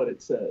see what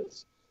it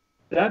says.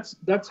 That's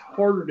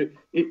harder to.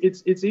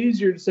 It's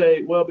easier to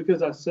say, well,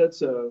 because I said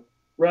so,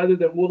 rather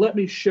than, well, let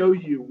me show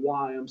you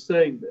why I'm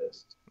saying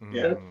this.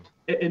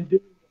 And do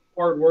the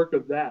hard work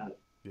of that.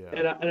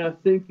 And I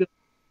think that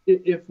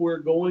if we're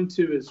going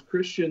to, as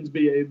Christians,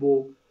 be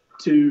able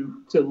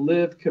to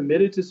live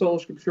committed to Sola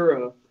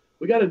Scriptura,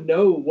 we got to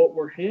know what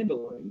we're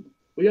handling.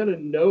 We got to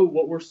know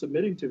what we're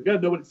submitting to. We got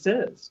to know what it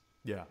says.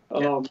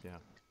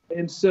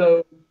 And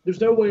so there's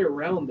no way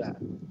around that.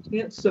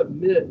 You can't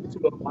submit to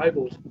a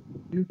Bible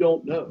you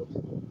don't know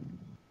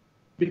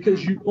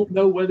because you don't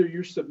know whether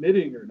you're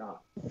submitting or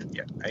not.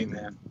 Yeah,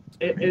 amen.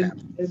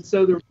 And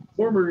so the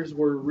Reformers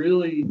were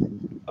really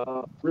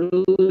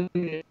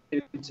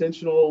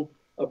intentional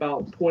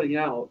about pointing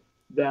out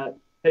that,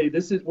 hey,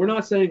 we're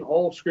not saying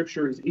all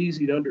Scripture is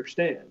easy to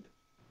understand.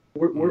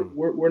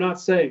 We're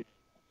not saying.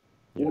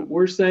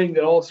 We're saying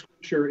that all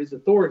Scripture is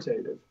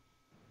authoritative,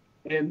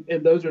 and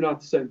those are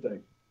not the same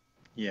thing.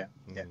 Yeah.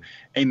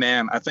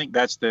 Amen. I think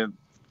that's the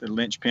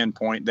linchpin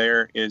point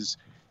there is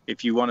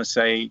if you want to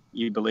say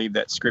you believe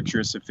that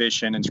Scripture is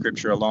sufficient and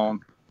Scripture alone,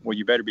 well,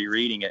 you better be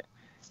reading it.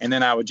 And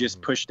then I would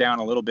just push down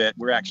a little bit.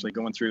 We're actually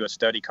going through a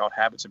study called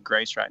Habits of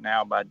Grace right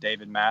now by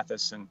David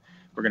Mathis, and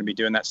we're going to be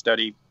doing that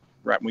study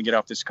right when we get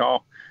off this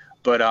call.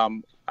 But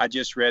I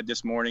just read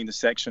this morning the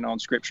section on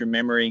Scripture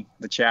memory,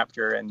 the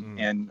chapter,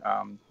 and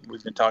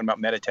we've been talking about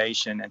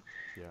meditation.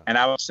 And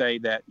I would say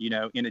that,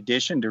 in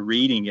addition to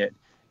reading it,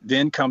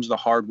 then comes the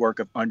hard work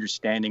of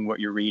understanding what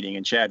you're reading.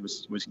 And Chad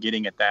was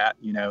getting at that,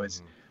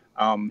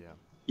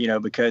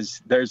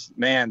 because there's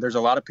a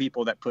lot of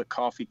people that put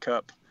coffee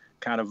cup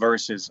kind of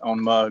verses on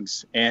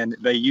mugs and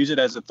they use it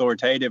as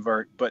authoritative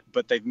but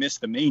they've missed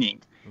the meaning.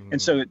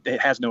 And so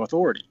it has no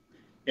authority.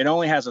 It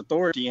only has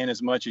authority in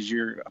as much as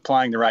you're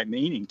applying the right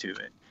meaning to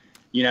it.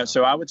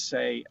 So I would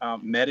say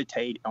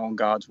meditate on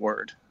God's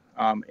word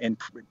and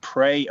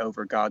pray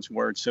over God's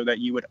word so that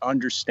you would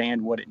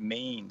understand what it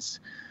means.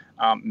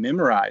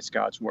 Memorize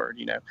God's word.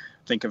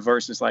 Think of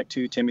verses like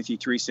 2 Timothy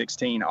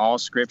 3:16. All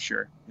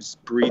Scripture is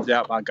breathed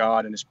out by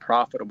God and is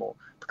profitable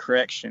for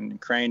correction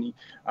and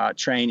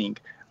training,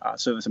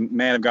 so that the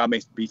man of God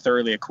may be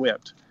thoroughly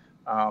equipped.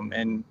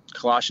 And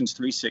Colossians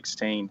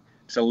 3:16.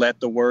 So let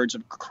the words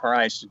of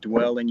Christ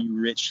dwell in you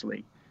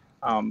richly.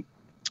 I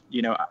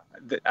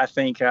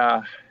think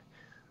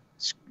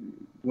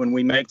when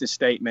we make the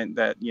statement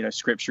that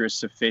Scripture is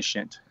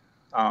sufficient,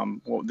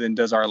 well, then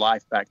does our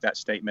life back that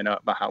statement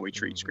up by how we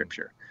treat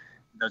Scripture?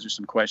 Those are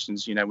some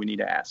questions we need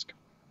to ask.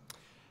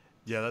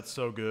 Yeah, that's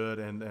so good,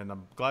 and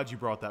I'm glad you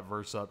brought that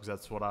verse up because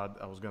that's what I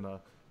was going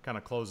to kind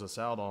of close us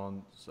out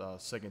on.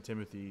 2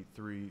 Timothy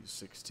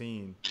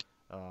 3:16.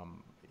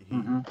 He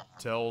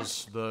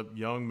tells the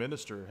young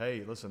minister,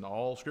 hey, listen,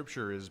 all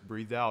Scripture is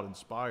breathed out,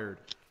 inspired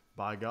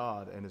by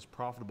God, and is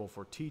profitable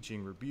for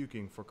teaching,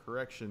 rebuking, for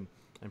correction,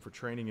 and for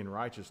training in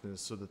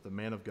righteousness, so that the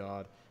man of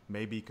God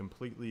may be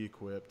completely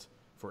equipped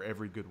for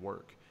every good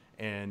work.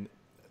 And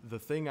the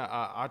thing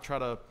I try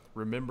to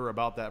remember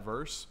about that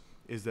verse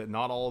is that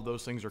not all of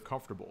those things are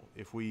comfortable.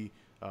 If we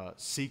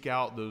seek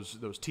out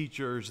those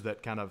teachers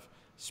that kind of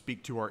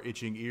speak to our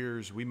itching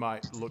ears, we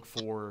might look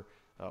for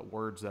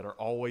words that are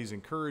always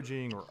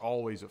encouraging or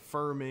always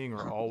affirming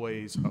or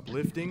always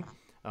uplifting.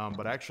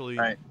 But actually,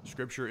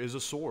 Scripture is a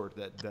sword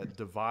that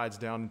divides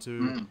down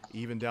into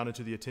even down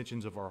into the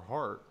attentions of our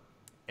heart.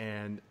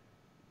 And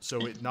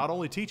so it not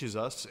only teaches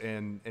us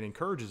and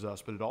encourages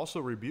us, but it also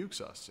rebukes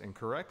us and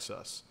corrects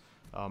us.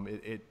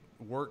 It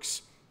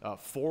works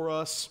for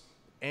us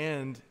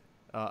and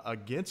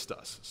against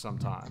us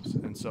sometimes.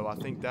 And so I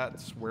think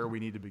that's where we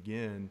need to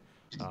begin,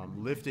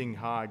 lifting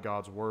high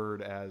God's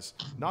word as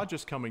not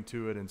just coming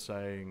to it and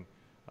saying,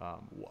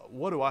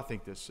 what do I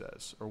think this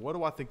says? Or what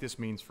do I think this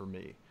means for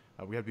me?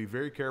 We have to be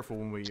very careful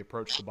when we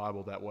approach the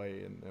Bible that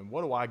way. And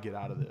what do I get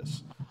out of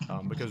this?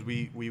 Because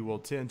we will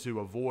tend to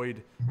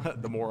avoid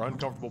the more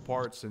uncomfortable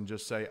parts and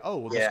just say, oh,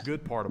 well, this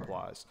good part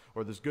applies,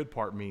 or this good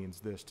part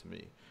means this to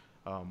me.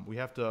 We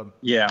have to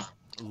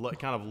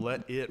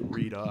let it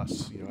read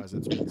us, as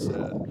it's been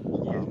said.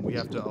 We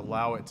have to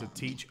allow it to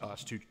teach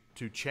us,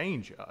 to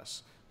change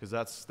us, because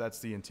that's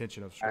the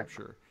intention of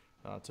Scripture,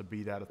 to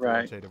be that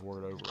authoritative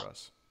word over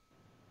us.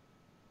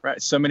 Right.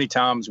 So many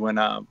times when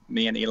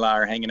me and Eli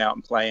are hanging out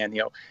and playing,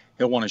 he'll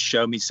want to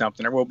show me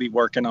something, or we'll be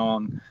working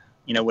on,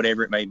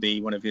 whatever it may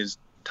be, one of his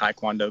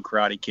taekwondo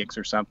karate kicks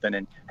or something.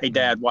 And, hey,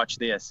 Dad, watch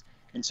this.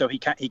 And so he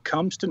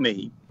comes to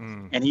me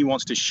and he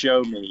wants to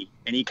show me,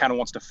 and he kind of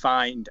wants to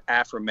find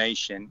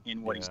affirmation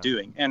in what he's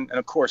doing. And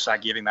of course, I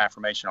give him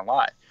affirmation a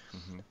lot.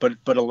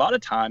 But a lot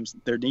of times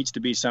there needs to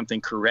be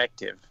something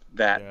corrective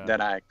that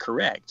I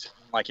correct,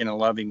 like in a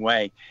loving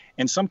way.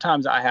 And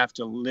sometimes I have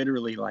to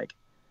literally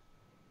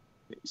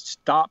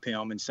stop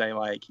him and say,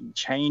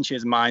 change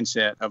his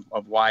mindset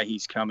of why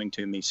he's coming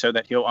to me, so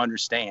that he'll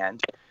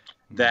understand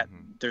that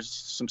there's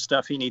some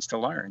stuff he needs to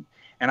learn.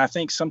 And I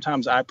think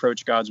sometimes I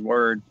approach God's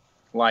word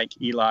like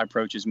Eli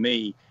approaches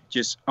me,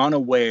 just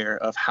unaware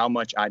of how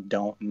much I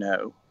don't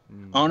know,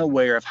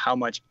 unaware of how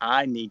much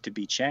I need to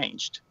be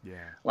changed.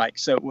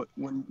 So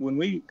when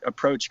we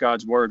approach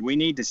God's word, we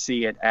need to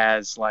see it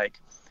as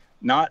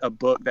not a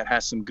book that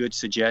has some good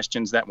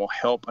suggestions that will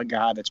help a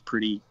guy that's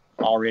pretty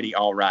already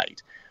all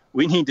right.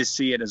 We need to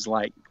see it as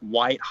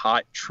white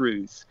hot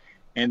truth,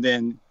 and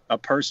then a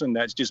person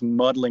that's just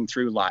muddling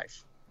through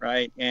life,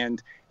 right?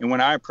 And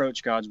when I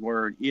approach God's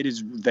word, it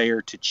is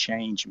there to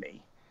change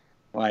me,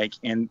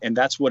 and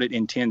that's what it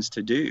intends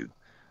to do,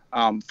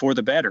 for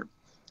the better.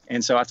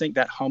 And so I think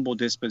that humble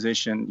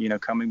disposition,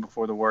 coming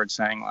before the word,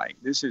 saying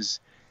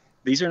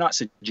these are not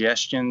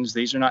suggestions,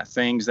 these are not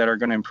things that are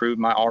going to improve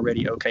my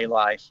already okay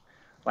life.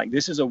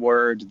 This is a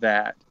word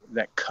that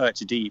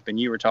cuts deep. And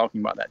you were talking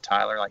about that,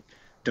 Tyler,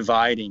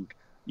 dividing,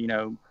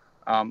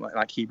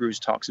 like Hebrews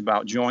talks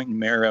about, joint and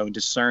marrow,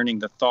 discerning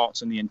the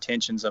thoughts and the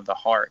intentions of the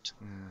heart.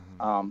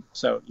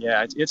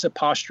 It's a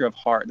posture of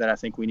heart that I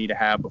think we need to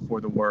have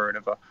before the word,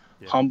 of a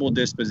humble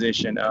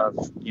disposition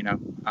of,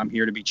 I'm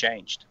here to be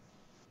changed.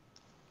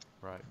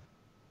 Right.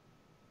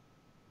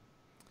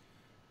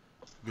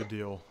 Good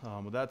deal.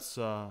 Well, that's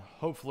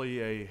hopefully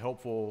a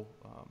helpful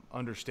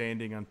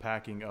understanding,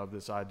 unpacking of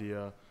this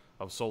idea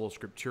of Sola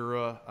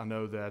Scriptura. I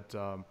know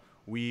that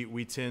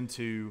we tend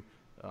to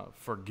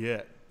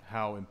forget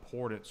how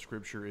important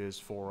Scripture is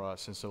for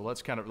us. And so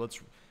let's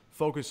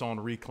focus on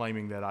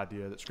reclaiming that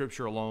idea that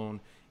Scripture alone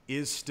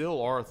is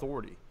still our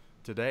authority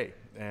today.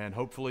 And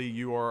hopefully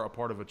you are a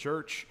part of a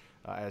church,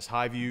 as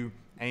HighView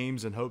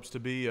aims and hopes to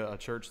be, a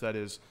church that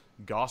is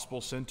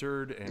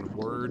gospel-centered and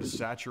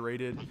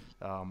word-saturated.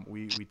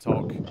 We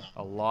talk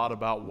a lot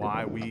about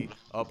why we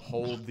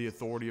uphold the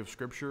authority of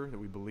Scripture, that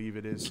we believe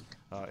it's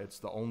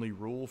the only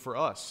rule for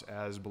us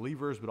as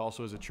believers, but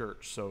also as a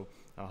church. So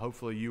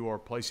hopefully you are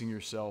placing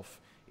yourself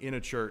in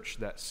a church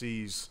that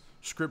sees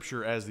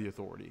Scripture as the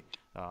authority,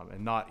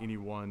 and not any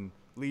one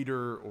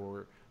leader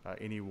or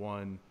any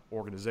one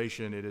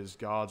organization. It is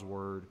God's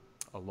word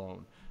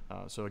alone.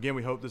 So again,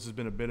 we hope this has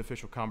been a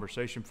beneficial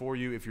conversation for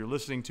you. If you're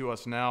listening to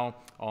us now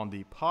on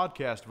the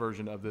podcast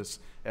version of this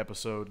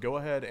episode, go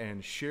ahead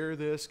and share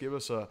this. Give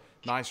us a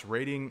nice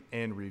rating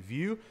and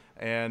review.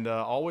 And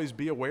always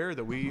be aware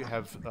that we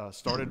have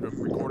started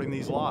recording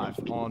these live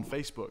on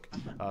Facebook.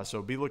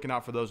 So be looking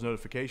out for those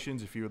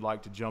notifications if you would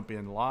like to jump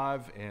in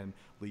live and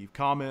leave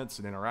comments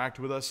and interact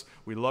with us.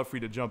 We'd love for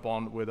you to jump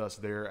on with us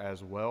there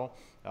as well.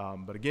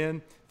 But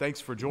again, thanks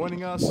for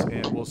joining us,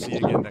 and we'll see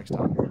you again next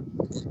time.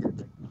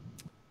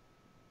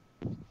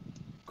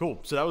 Cool.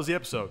 So that was the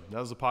episode. That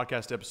was the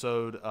podcast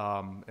episode.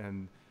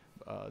 And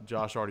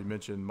Josh already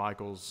mentioned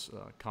Michael's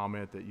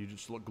comment that you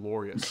just look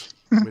glorious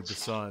with the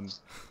sun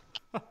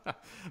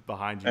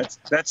behind you.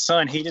 That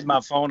sun heated my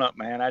phone up,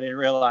 man. I didn't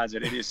realize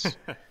it. It just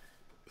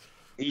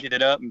heated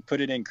it up and put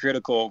it in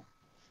critical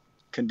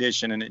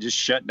condition, and it just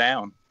shut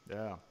down.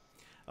 Yeah.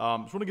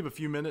 Just want to give a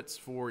few minutes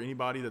for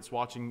anybody that's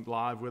watching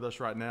live with us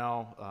right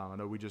now. I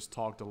know we just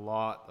talked a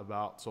lot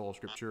about Sola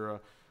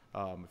Scriptura.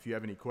 If you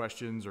have any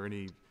questions or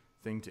anything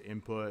to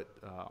input,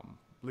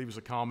 leave us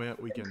a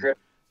comment. We can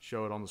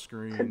show it on the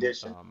screen.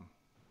 This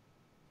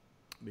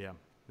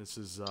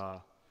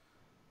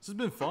has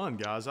been fun,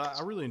 guys.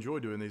 I really enjoy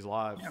doing these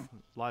live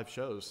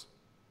shows.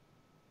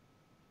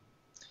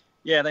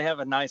 Yeah, they have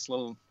a nice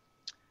little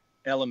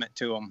element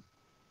to them.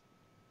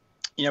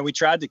 we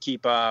tried to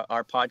keep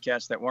our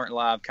podcasts that weren't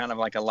live kind of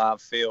like a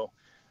live feel.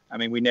 I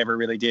mean, we never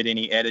really did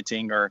any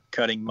editing or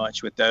cutting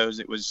much with those.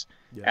 It was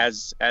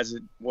as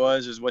it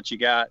was is what you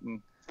got,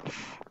 and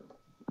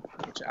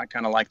which I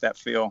kind of like that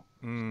feel,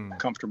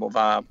 comfortable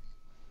vibe.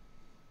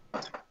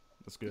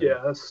 That's good.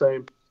 Yeah, that's the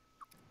same.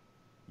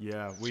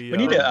 Yeah, we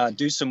need to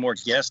do some more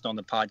guests on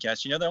the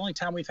podcast. The only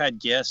time we've had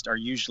guests are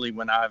usually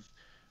when I've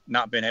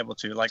not been able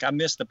to. Like, I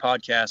missed the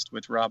podcast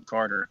with Rob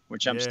Carter,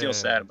 which I'm still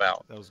sad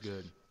about. That was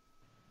good.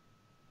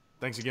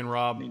 Thanks again,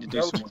 Rob. Need to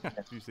do some more.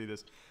 You see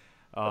this?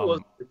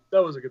 That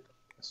was a good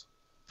podcast.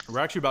 We're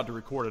actually about to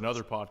record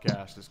another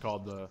podcast. It's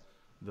called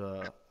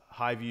the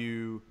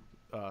HighView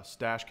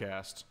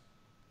Stashcast.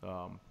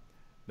 No,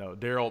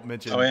 Daryl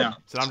mentioned. Oh, yeah.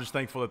 Said, I'm just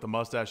thankful that the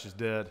mustache is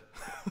dead.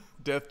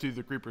 Death to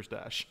the creeper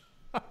stash.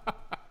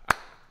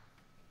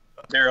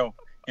 Daryl,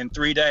 in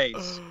 3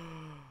 days,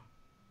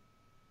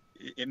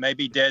 it may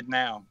be dead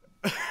now,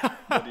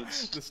 but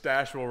the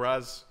stash will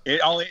rise.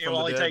 It will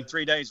only take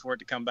 3 days for it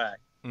to come back.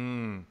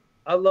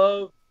 I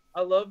love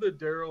that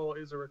Daryl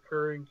is a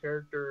recurring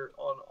character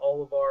on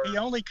all of our. He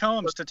only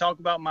comes to talk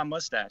about my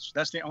mustache.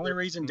 That's the only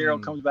reason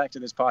Daryl comes back to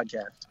this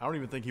podcast. I don't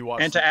even think he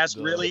watched. And to ask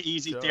really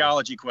easy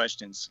theology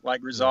questions,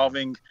 like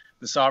resolving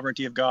the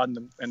sovereignty of God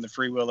and the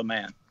free will of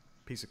man.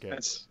 Piece of cake.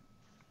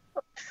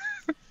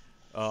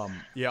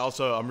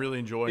 Also, I'm really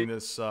enjoying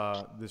this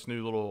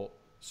new little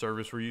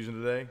service we're using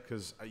today,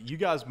 because you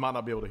guys might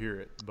not be able to hear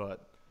it, but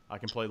I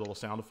can play little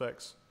sound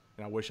effects,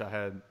 and I wish I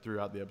had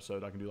throughout the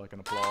episode. I can do like an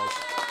applause.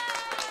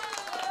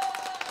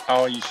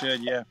 Oh, you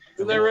should, yeah.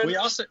 We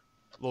also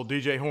little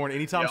DJ horn.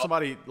 Anytime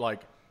somebody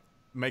like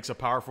makes a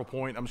powerful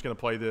point, I'm just gonna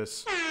play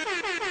this.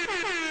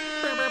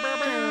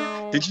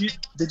 Did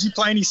you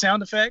play any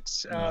sound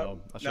effects? No,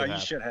 you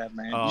should have,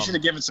 man. You should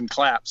have given some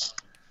claps.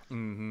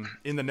 Mm-hmm.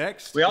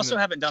 We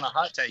haven't done a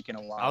hot take in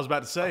a while. I was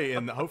about to say,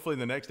 and hopefully in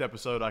the next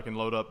episode I can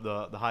load up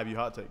the HighView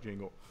hot take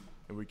jingle,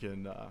 and we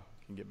can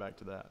get back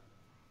to that.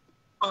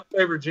 My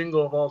favorite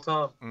jingle of all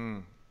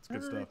time. It's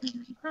good stuff.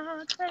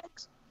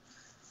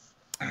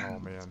 Oh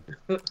man.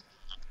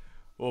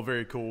 Well,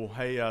 very cool.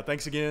 Hey,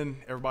 thanks again,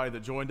 everybody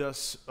that joined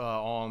us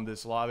on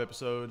this live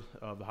episode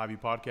of the HighView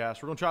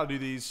Podcast. We're going to try to do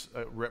these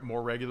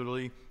more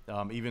regularly,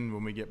 even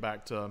when we get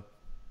back to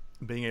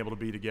being able to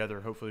be together.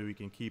 Hopefully we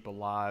can keep a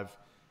live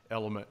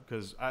element,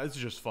 because it's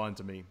just fun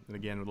to me. And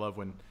again, we'd love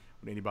when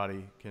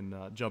anybody can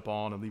jump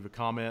on and leave a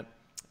comment,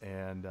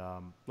 and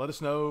let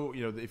us know,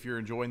 if you're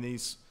enjoying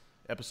these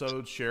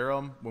episodes. Share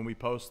them when we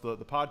post the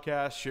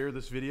podcast. Share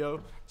this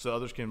video so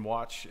others can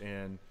watch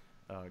and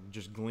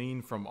just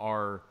glean from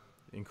our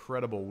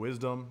incredible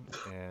wisdom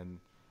and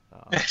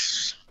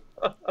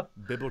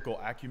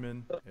biblical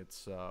acumen.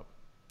 It's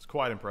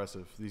quite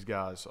impressive. These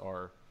guys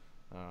are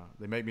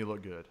they make me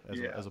look good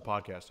as a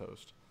podcast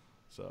host.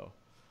 So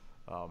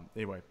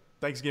anyway,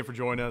 thanks again for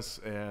joining us,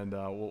 and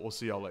we'll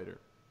see y'all later.